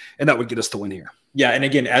 touchdowns, and that would get us the win here. Yeah, and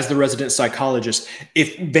again, as the resident psychologist,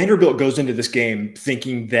 if Vanderbilt goes into this game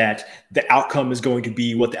thinking that the outcome is going to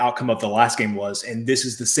be what the outcome of the last game was, and this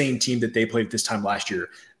is the same team that they played this time last year,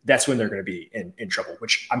 that's when they're going to be in trouble,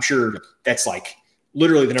 which I'm sure that's like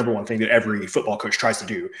literally the number one thing that every football coach tries to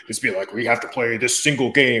do is be like, we have to play this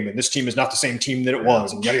single game, and this team is not the same team that it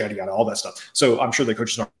was, and yada, yada, yada, all that stuff. So I'm sure the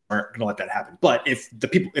coaches aren't going to let that happen. But if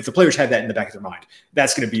the players have that in the back of their mind,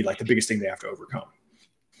 that's going to be like the biggest thing they have to overcome.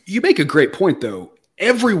 You make a great point, though.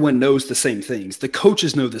 Everyone knows the same things. The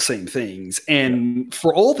coaches know the same things. And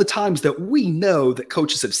for all the times that we know that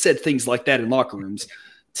coaches have said things like that in locker rooms,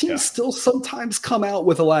 teams still sometimes come out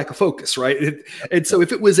with a lack of focus, right? And so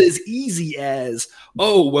if it was as easy as,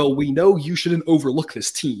 oh, well, we know you shouldn't overlook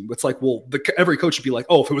this team. It's like, well, every coach would be like,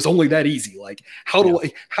 oh, if it was only that easy, like how do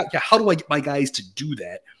I get my guys to do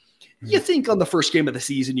that? You think on the first game of the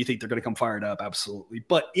season, you think they're going to come fired up. Absolutely.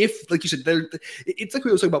 But if, like you said, it's like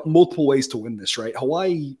we were talking about multiple ways to win this, right?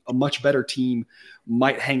 Hawaii, a much better team,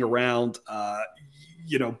 might hang around,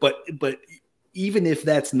 but even if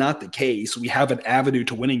that's not the case, we have an avenue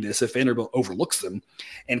to winning this if Vanderbilt overlooks them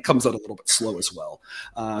and comes out a little bit slow as well.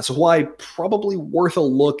 So Hawaii, probably worth a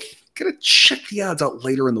look. Going to check the odds out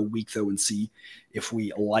later in the week, though, and see if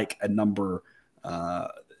we like a number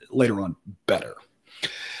later on better.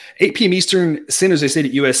 8 p.m. Eastern, San Jose State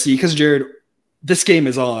at USC. Because, Jared, this game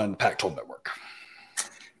is on Pac-12 Network.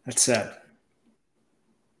 That's sad.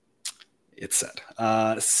 It's sad.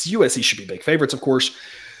 USC should be big favorites, of course.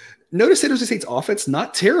 Notice San Jose State's offense,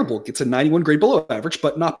 not terrible. Gets a 91 grade below average,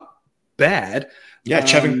 but not bad. Yeah,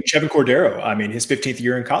 Chevin Cordero. I mean, his 15th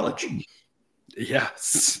year in college. Yeah,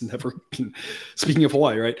 never. Speaking of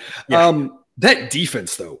Hawaii, right? Yeah. That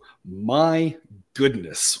defense, though, my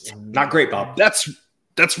goodness. Not great, Bob. That's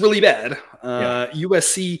really bad.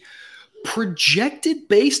 USC projected,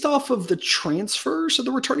 based off of the transfers of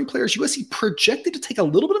the returning players, USC projected to take a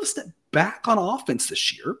little bit of a step back on offense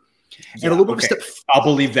this year. And a little bit of a step I'll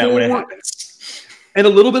believe that when it happens. And a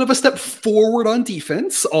little bit of a step forward on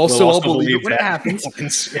defense. Also I'll believe it when it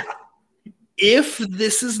happens. Yeah. If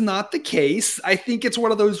this is not the case, I think it's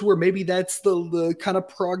one of those where maybe that's the kind of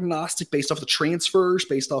prognostic based off the transfers,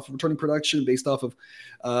 based off of returning production, based off of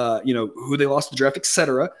who they lost the draft,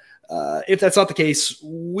 etc. If that's not the case,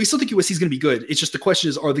 we still think USC is going to be good. It's just the question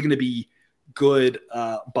is, are they going to be good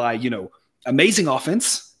by amazing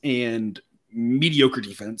offense and mediocre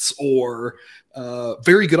defense, or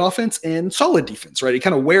very good offense and solid defense, right?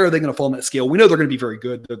 Kind of where are they going to fall on that scale? We know they're going to be very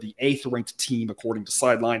good. They're the 8th ranked team according to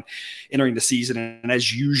Sideline entering the season. And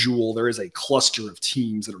as usual, there is a cluster of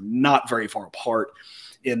teams that are not very far apart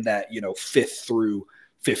in that, 5th through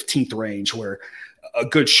 15th range, where a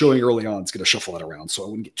good showing early on is going to shuffle that around. So I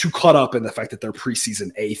wouldn't get too caught up in the fact that they're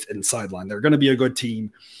preseason 8th in Sideline. They're going to be a good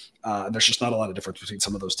team. There's just not a lot of difference between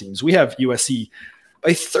some of those teams. We have USC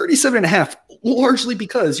by 37.5, largely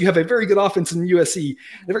because you have a very good offense in USC,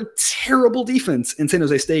 a very terrible defense in San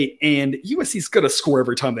Jose State, and USC is going to score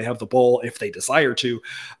every time they have the ball if they desire to.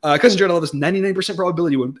 Cousin Jared, I love this 99%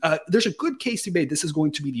 probability win. There's a good case to be made. This is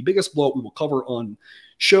going to be the biggest blowout we will cover on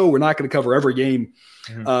show. We're not going to cover every game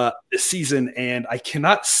this season, and I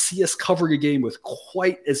cannot see us covering a game with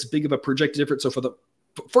quite as big of a projected difference. So for the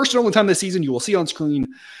first and only time this season, you will see on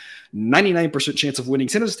screen 99% chance of winning.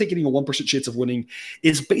 San Jose State getting a 1% chance of winning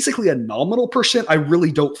is basically a nominal percent. I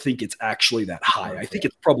really don't think it's actually that high. I think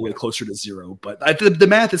it's probably closer to 0, but the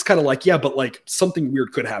math is kind of like, but like something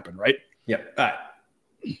weird could happen, right? Yeah.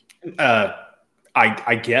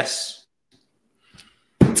 I guess.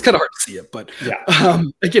 It's kind of hard to see it, but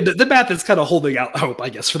again, the math is kind of holding out hope, I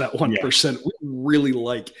guess, for that 1%. We really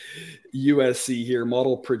like USC here.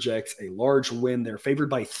 Model projects a large win. They're favored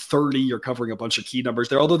by 30. You're covering a bunch of key numbers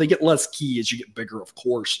there, although they get less key as you get bigger, of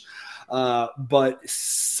course. But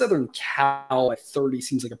Southern Cal at 30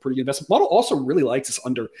 seems like a pretty good investment. Model also really likes this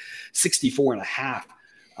under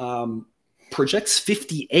 64.5. Projects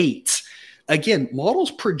 58. Again, Model's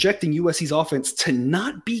projecting USC's offense to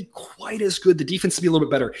not be quite as good, the defense to be a little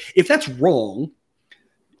bit better. If that's wrong,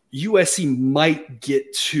 USC might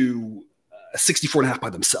get to 64.5 by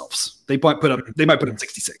themselves. They might put up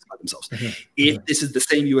 66 by themselves. If this is the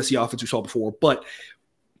same USC offense we saw before, but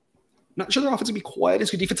not sure their offense will be quite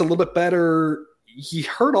as good. Defense a little bit better. You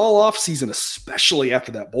heard all offseason, especially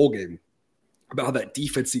after that bowl game, about how that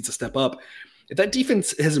defense needs to step up. if that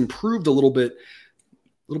defense has improved a little bit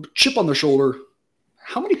chip on their shoulder,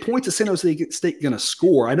 how many points is San Jose State going to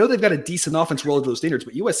score? I know they've got a decent offense relative to those standards,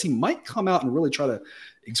 but USC might come out and really try to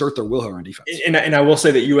exert their will here on defense. And I will say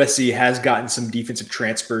that USC has gotten some defensive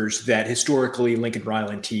transfers that historically Lincoln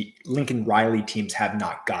Riley teams have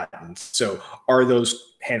not gotten. So are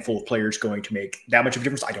those handful of players going to make that much of a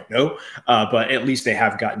difference? I don't know. But at least they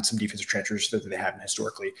have gotten some defensive transfers that they haven't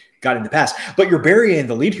historically got in the past. But you're burying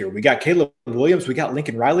the lead here. We got Caleb Williams. We got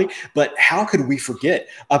Lincoln Riley. But how could we forget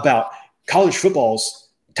about college football's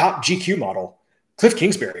top GQ model, Cliff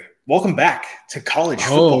Kingsbury? Welcome back to college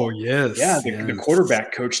football. Oh, yes. Yeah, the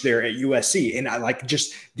quarterback coach there at USC. And I like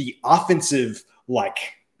just the offensive,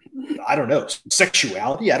 I don't know,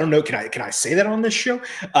 sexuality. I don't know. Can I say that on this show?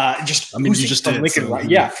 Oozing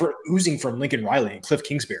from Lincoln Riley and Cliff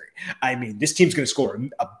Kingsbury. I mean, this team's going to score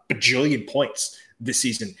a bajillion points this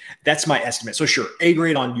season. That's my estimate. So sure, A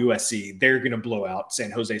grade on USC. They're going to blow out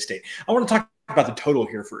San Jose State. I want to talk about the total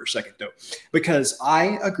here for a second, though, because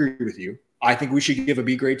I agree with you. I think we should give a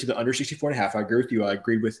B grade to the under 64.5. I agree with you. I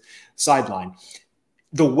agree with sideline.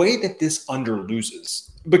 The way that this under loses,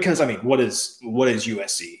 because I mean, what does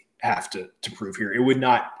USC have to prove here? It would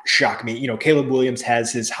not shock me. Caleb Williams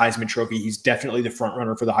has his Heisman Trophy. He's definitely the front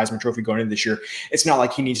runner for the Heisman Trophy going into this year. It's not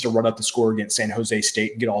like he needs to run up the score against San Jose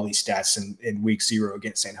State and get all these stats in week 0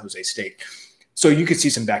 against San Jose State. So you could see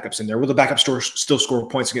some backups in there. Will the backup still score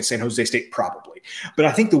points against San Jose State? Probably. But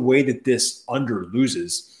I think the way that this under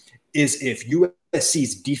loses is if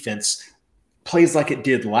USC's defense plays like it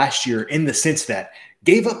did last year, in the sense that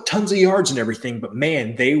gave up tons of yards and everything, but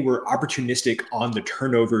man, they were opportunistic on the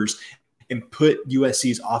turnovers and put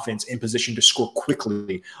USC's offense in position to score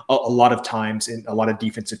quickly a lot of times and a lot of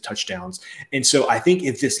defensive touchdowns. And so I think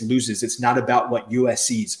if this loses, it's not about what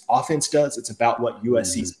USC's offense does. It's about what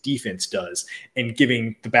USC's defense does, and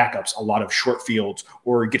giving the backups a lot of short fields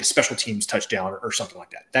or get a special teams touchdown or something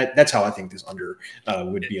like that. That's how I think this under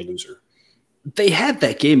would be a loser. They had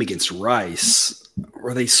that game against Rice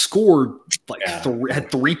where they scored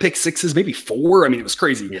had 3 pick sixes, maybe 4. I mean, it was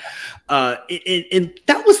crazy. Yeah. And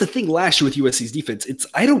that was the thing last year with USC's defense.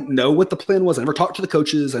 I don't know what the plan was. I never talked to the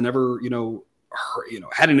coaches. I never,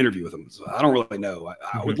 had an interview with them. So I don't really know.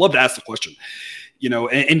 I would love to ask the question,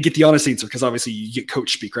 and get the honest answer, because obviously you get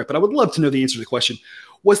coach speak, right? But I would love to know the answer to the question.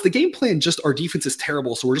 Was the game plan just our defense is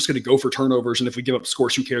terrible, so we're just going to go for turnovers, and if we give up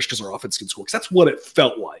scores, who cares, because our offense can score? Because that's what it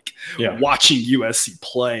felt like watching USC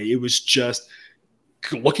play. It was just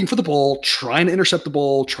looking for the ball, trying to intercept the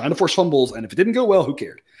ball, trying to force fumbles, and if it didn't go well, who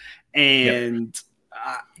cared? And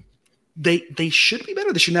they should be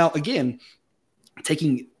better this year. Now, again,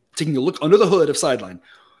 taking a look under the hood of sideline,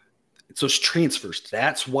 it's those transfers.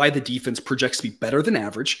 That's why the defense projects to be better than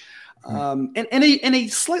average. And a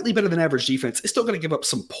slightly better than average defense is still going to give up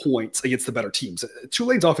some points against the better teams.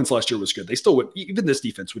 Tulane's offense last year was good. They still would, even this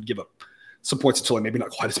defense would give up some points to Tulane, maybe not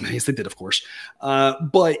quite as many as they did, of course.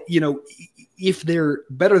 But, if they're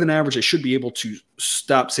better than average, they should be able to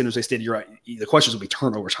stop San Jose State. You're right. The questions will be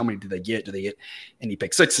turnovers. How many did they get? Do they get any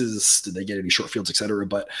pick sixes? Did they get any short fields, et cetera?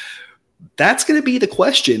 But that's going to be the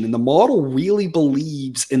question. And the model really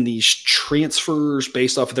believes in these transfers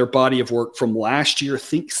based off of their body of work from last year,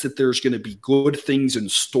 thinks that there's going to be good things in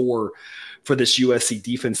store for this USC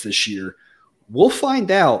defense this year. We'll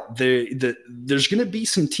find out that there's going to be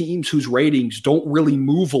some teams whose ratings don't really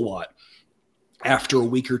move a lot after a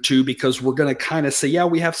week or two, because we're going to kind of say, yeah,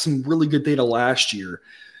 we have some really good data last year.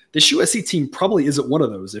 This USC team probably isn't one of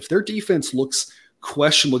those. If their defense looks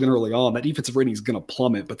questionable early on, that defensive rating is going to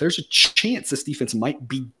plummet, but there's a chance this defense might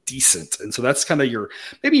be decent. And so that's kind of your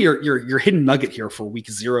hidden nugget here for week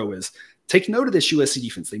 0 is take note of this USC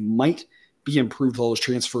defense. They might be improved with all those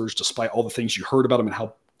transfers, despite all the things you heard about them and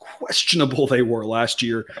how questionable they were last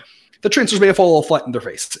year. The transfers may have fallen all flat in their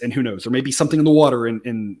face, and who knows, there may be something in the water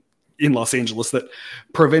in Los Angeles that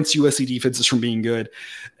prevents USC defenses from being good.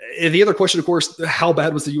 And the other question, of course, how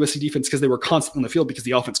bad was the USC defense? Because they were constantly on the field, because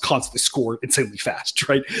the offense constantly scored insanely fast,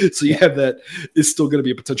 right? So you have that is still going to be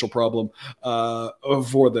a potential problem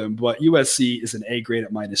for them. But USC is an A grade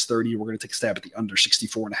at -30. We're going to take a stab at the under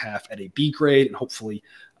 64.5 at a B grade, and hopefully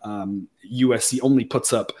USC only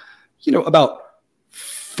puts up, about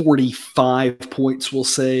 45 points, we'll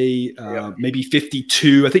say, maybe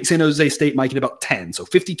 52. I think San Jose State might get about 10. So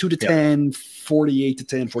 52 to 10, 48 to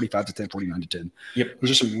 10, 45 to 10, 49 to 10. There's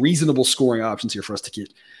just some reasonable scoring options here for us to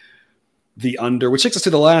get the under, which takes us to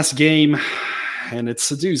the last game, and it's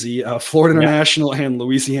a doozy. Florida International and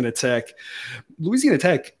Louisiana Tech. Louisiana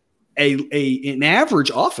Tech, an average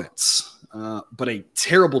offense. but a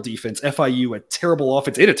terrible defense. FIU, a terrible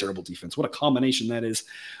offense and a terrible defense. What a combination that is.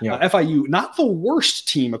 Yeah. FIU, not the worst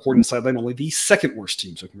team according to Sideline, only the second worst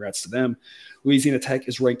team. So congrats to them. Louisiana Tech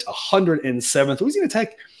is ranked 107th. Louisiana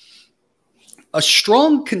Tech, a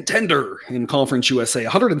strong contender in Conference USA.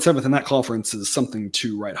 107th in that conference is something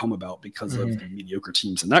to write home about because of the mediocre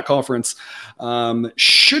teams in that conference.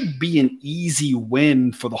 Should be an easy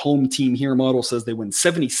win for the home team here. Model says they win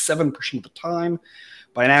 77% of the time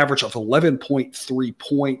by an average of 11.3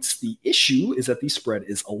 points. The issue is that the spread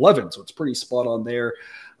is 11, so it's pretty spot on there.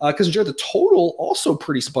 Because the total also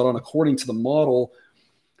pretty spot on according to the model.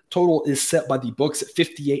 Total is set by the books at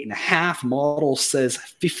 58.5. Model says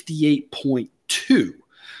 58.2.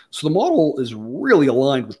 So the model is really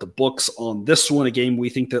aligned with the books on this one. A game we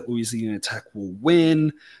think that Louisiana Tech will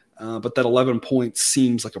win, but that 11 points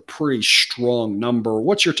seems like a pretty strong number.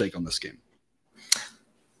 What's your take on this game?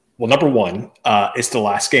 Well, number one, it's the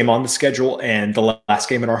last game on the schedule and the last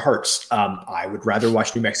game in our hearts. I would rather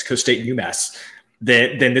watch New Mexico State and UMass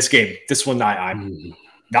than this game. This one I'm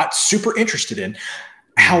not super interested in.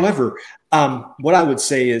 However, what I would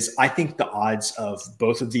say is I think the odds of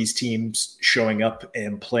both of these teams showing up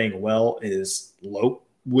and playing well is low,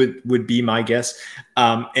 would be my guess.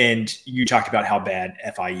 And you talked about how bad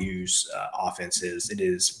FIU's offense is. It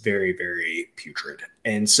is very, very putrid.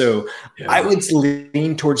 And so I would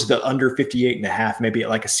lean towards the under 58.5, maybe at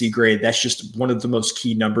like a C grade. That's just one of the most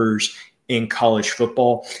key numbers in college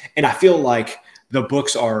football. And I feel like the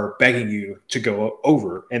books are begging you to go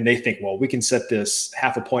over, and they think, well, we can set this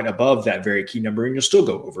half a point above that very key number and you'll still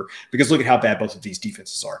go over because look at how bad both of these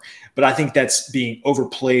defenses are. But I think that's being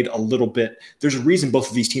overplayed a little bit. There's a reason both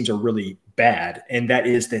of these teams are really bad, and that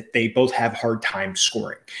is that they both have hard time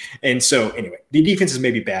scoring. And so anyway, the defenses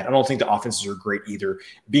may be bad. I don't think the offenses are great either.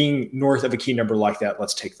 Being north of a key number like that,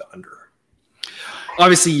 let's take the under.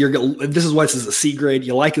 Obviously, this is why this is a C grade.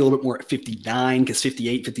 You like it a little bit more at 59 because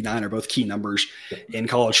 58, 59 are both key numbers in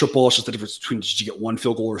college football. It's just the difference between did you get one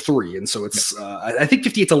field goal or three. And so it's I think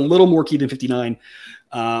 58 is a little more key than 59,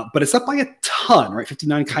 but it's not by a ton, right?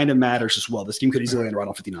 59 kind of matters as well. This game could easily land right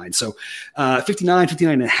on 59. So 59,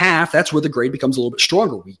 59 and a half, that's where the grade becomes a little bit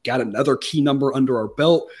stronger. We got another key number under our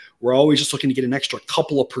belt. We're always just looking to get an extra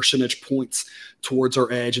couple of percentage points towards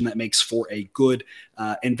our edge, and that makes for a good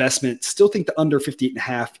investment. Still think the under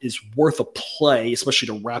 58.5 is worth a play, especially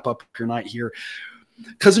to wrap up your night here.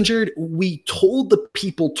 Cousin Jared, we told the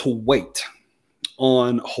people to wait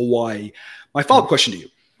on Hawaii. My follow-up question to you,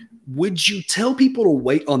 would you tell people to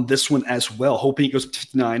wait on this one as well, hoping it goes up to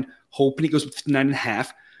 59, hoping it goes up to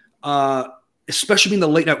 59.5? Especially being the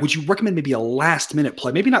late night, would you recommend maybe a last-minute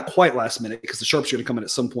play? Maybe not quite last minute because the Sharps are going to come in at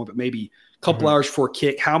some point, but maybe a couple hours before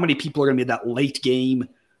kick. How many people are going to be in that late game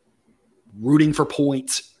rooting for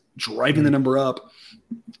points, driving the number up?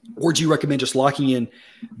 Or do you recommend just locking in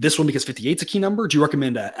this one because 58 is a key number? Do you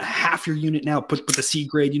recommend a half your unit now, put the C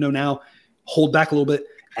grade, now, hold back a little bit,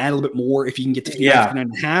 add a little bit more if you can get to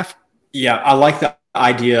 59.5? Yeah, I like the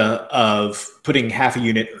idea of putting half a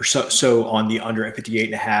unit or so on the under at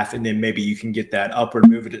 58.5, and then maybe you can get that upward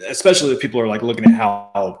move, especially if people are like looking at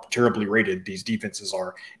how terribly rated these defenses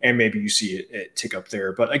are, and maybe you see it tick up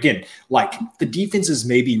there. But again, like the defenses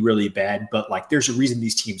may be really bad, but like there's a reason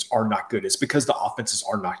these teams are not good. It's because the offenses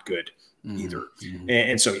are not good either.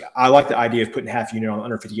 And so yeah, I like the idea of putting half unit on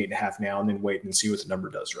under 58.5 now, and then wait and see what the number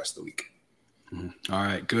does the rest of the week. All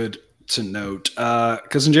right, good to note.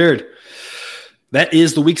 Cousin Jared, that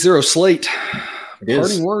is the week 0 slate.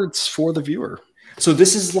 Parting words for the viewer. So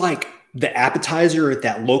this is like the appetizer at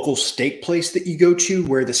that local steak place that you go to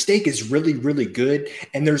where the steak is really, really good.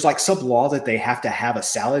 And there's like some law that they have to have a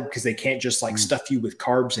salad because they can't just like stuff you with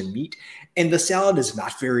carbs and meat. And the salad is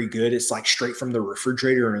not very good. It's like straight from the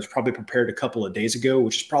refrigerator and it's probably prepared a couple of days ago,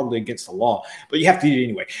 which is probably against the law, but you have to eat it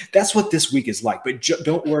anyway. That's what this week is like. But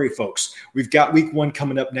don't worry, folks. We've got week 1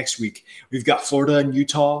 coming up next week. We've got Florida and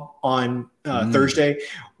Utah on Thursday.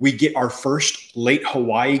 We get our first late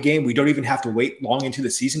Hawaii game. We don't even have to wait long into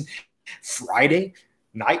the season. Friday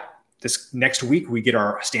night, this next week, we get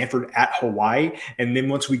our Stanford at Hawaii. And then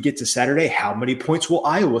once we get to Saturday, how many points will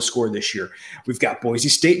Iowa score this year? We've got Boise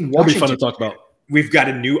State and Washington. That'll be fun to talk about. We've got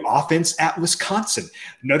a new offense at Wisconsin.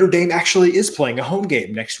 Notre Dame actually is playing a home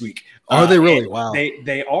game next week. Are they really? Wow.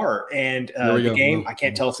 They are. And the game, I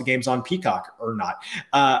can't tell if the game's on Peacock or not.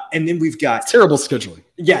 And then we've got terrible scheduling.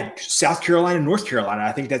 Yeah, South Carolina, North Carolina.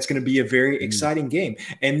 I think that's going to be a very exciting game.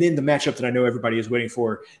 And then the matchup that I know everybody is waiting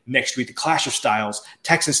for next week, the Clash of Styles,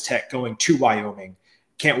 Texas Tech going to Wyoming.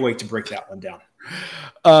 Can't wait to break that one down.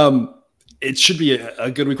 It should be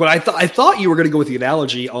a good week. But I thought you were going to go with the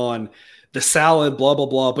analogy on the salad, blah, blah,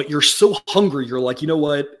 blah. But you're so hungry. You're like, you know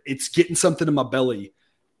what? It's getting something in my belly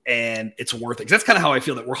and it's worth it. 'Cause that's kind of how I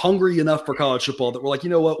feel, that we're hungry enough for college football that we're like, you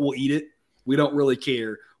know what? We'll eat it. We don't really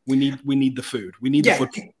care. We need the food. We need the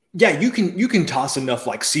football. Yeah, you can toss enough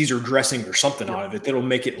like Caesar dressing or something out of it that'll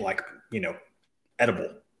make it like, edible.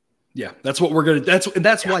 Yeah, that's what we're gonna.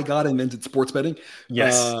 That's why God invented sports betting.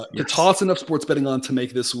 Yes, to toss enough sports betting on to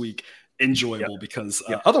make this week enjoyable, because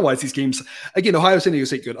otherwise these games, again, Ohio State, New York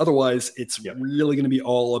State, good. Otherwise, it's really going to be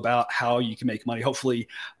all about how you can make money. Hopefully,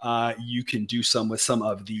 you can do some with some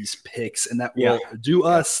of these picks, and that will do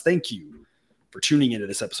us. Thank you for tuning into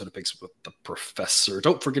this episode of Picks with the Professor.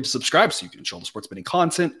 Don't forget to subscribe so you can enjoy the sports betting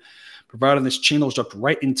content provided on this channel is dropped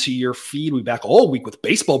right into your feed. We'll be back all week with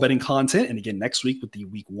baseball betting content, and again next week with the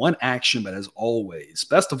week 1 action. But as always,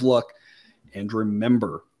 best of luck, and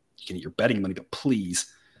remember, you can eat your betting money, but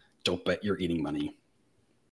please don't bet your eating money.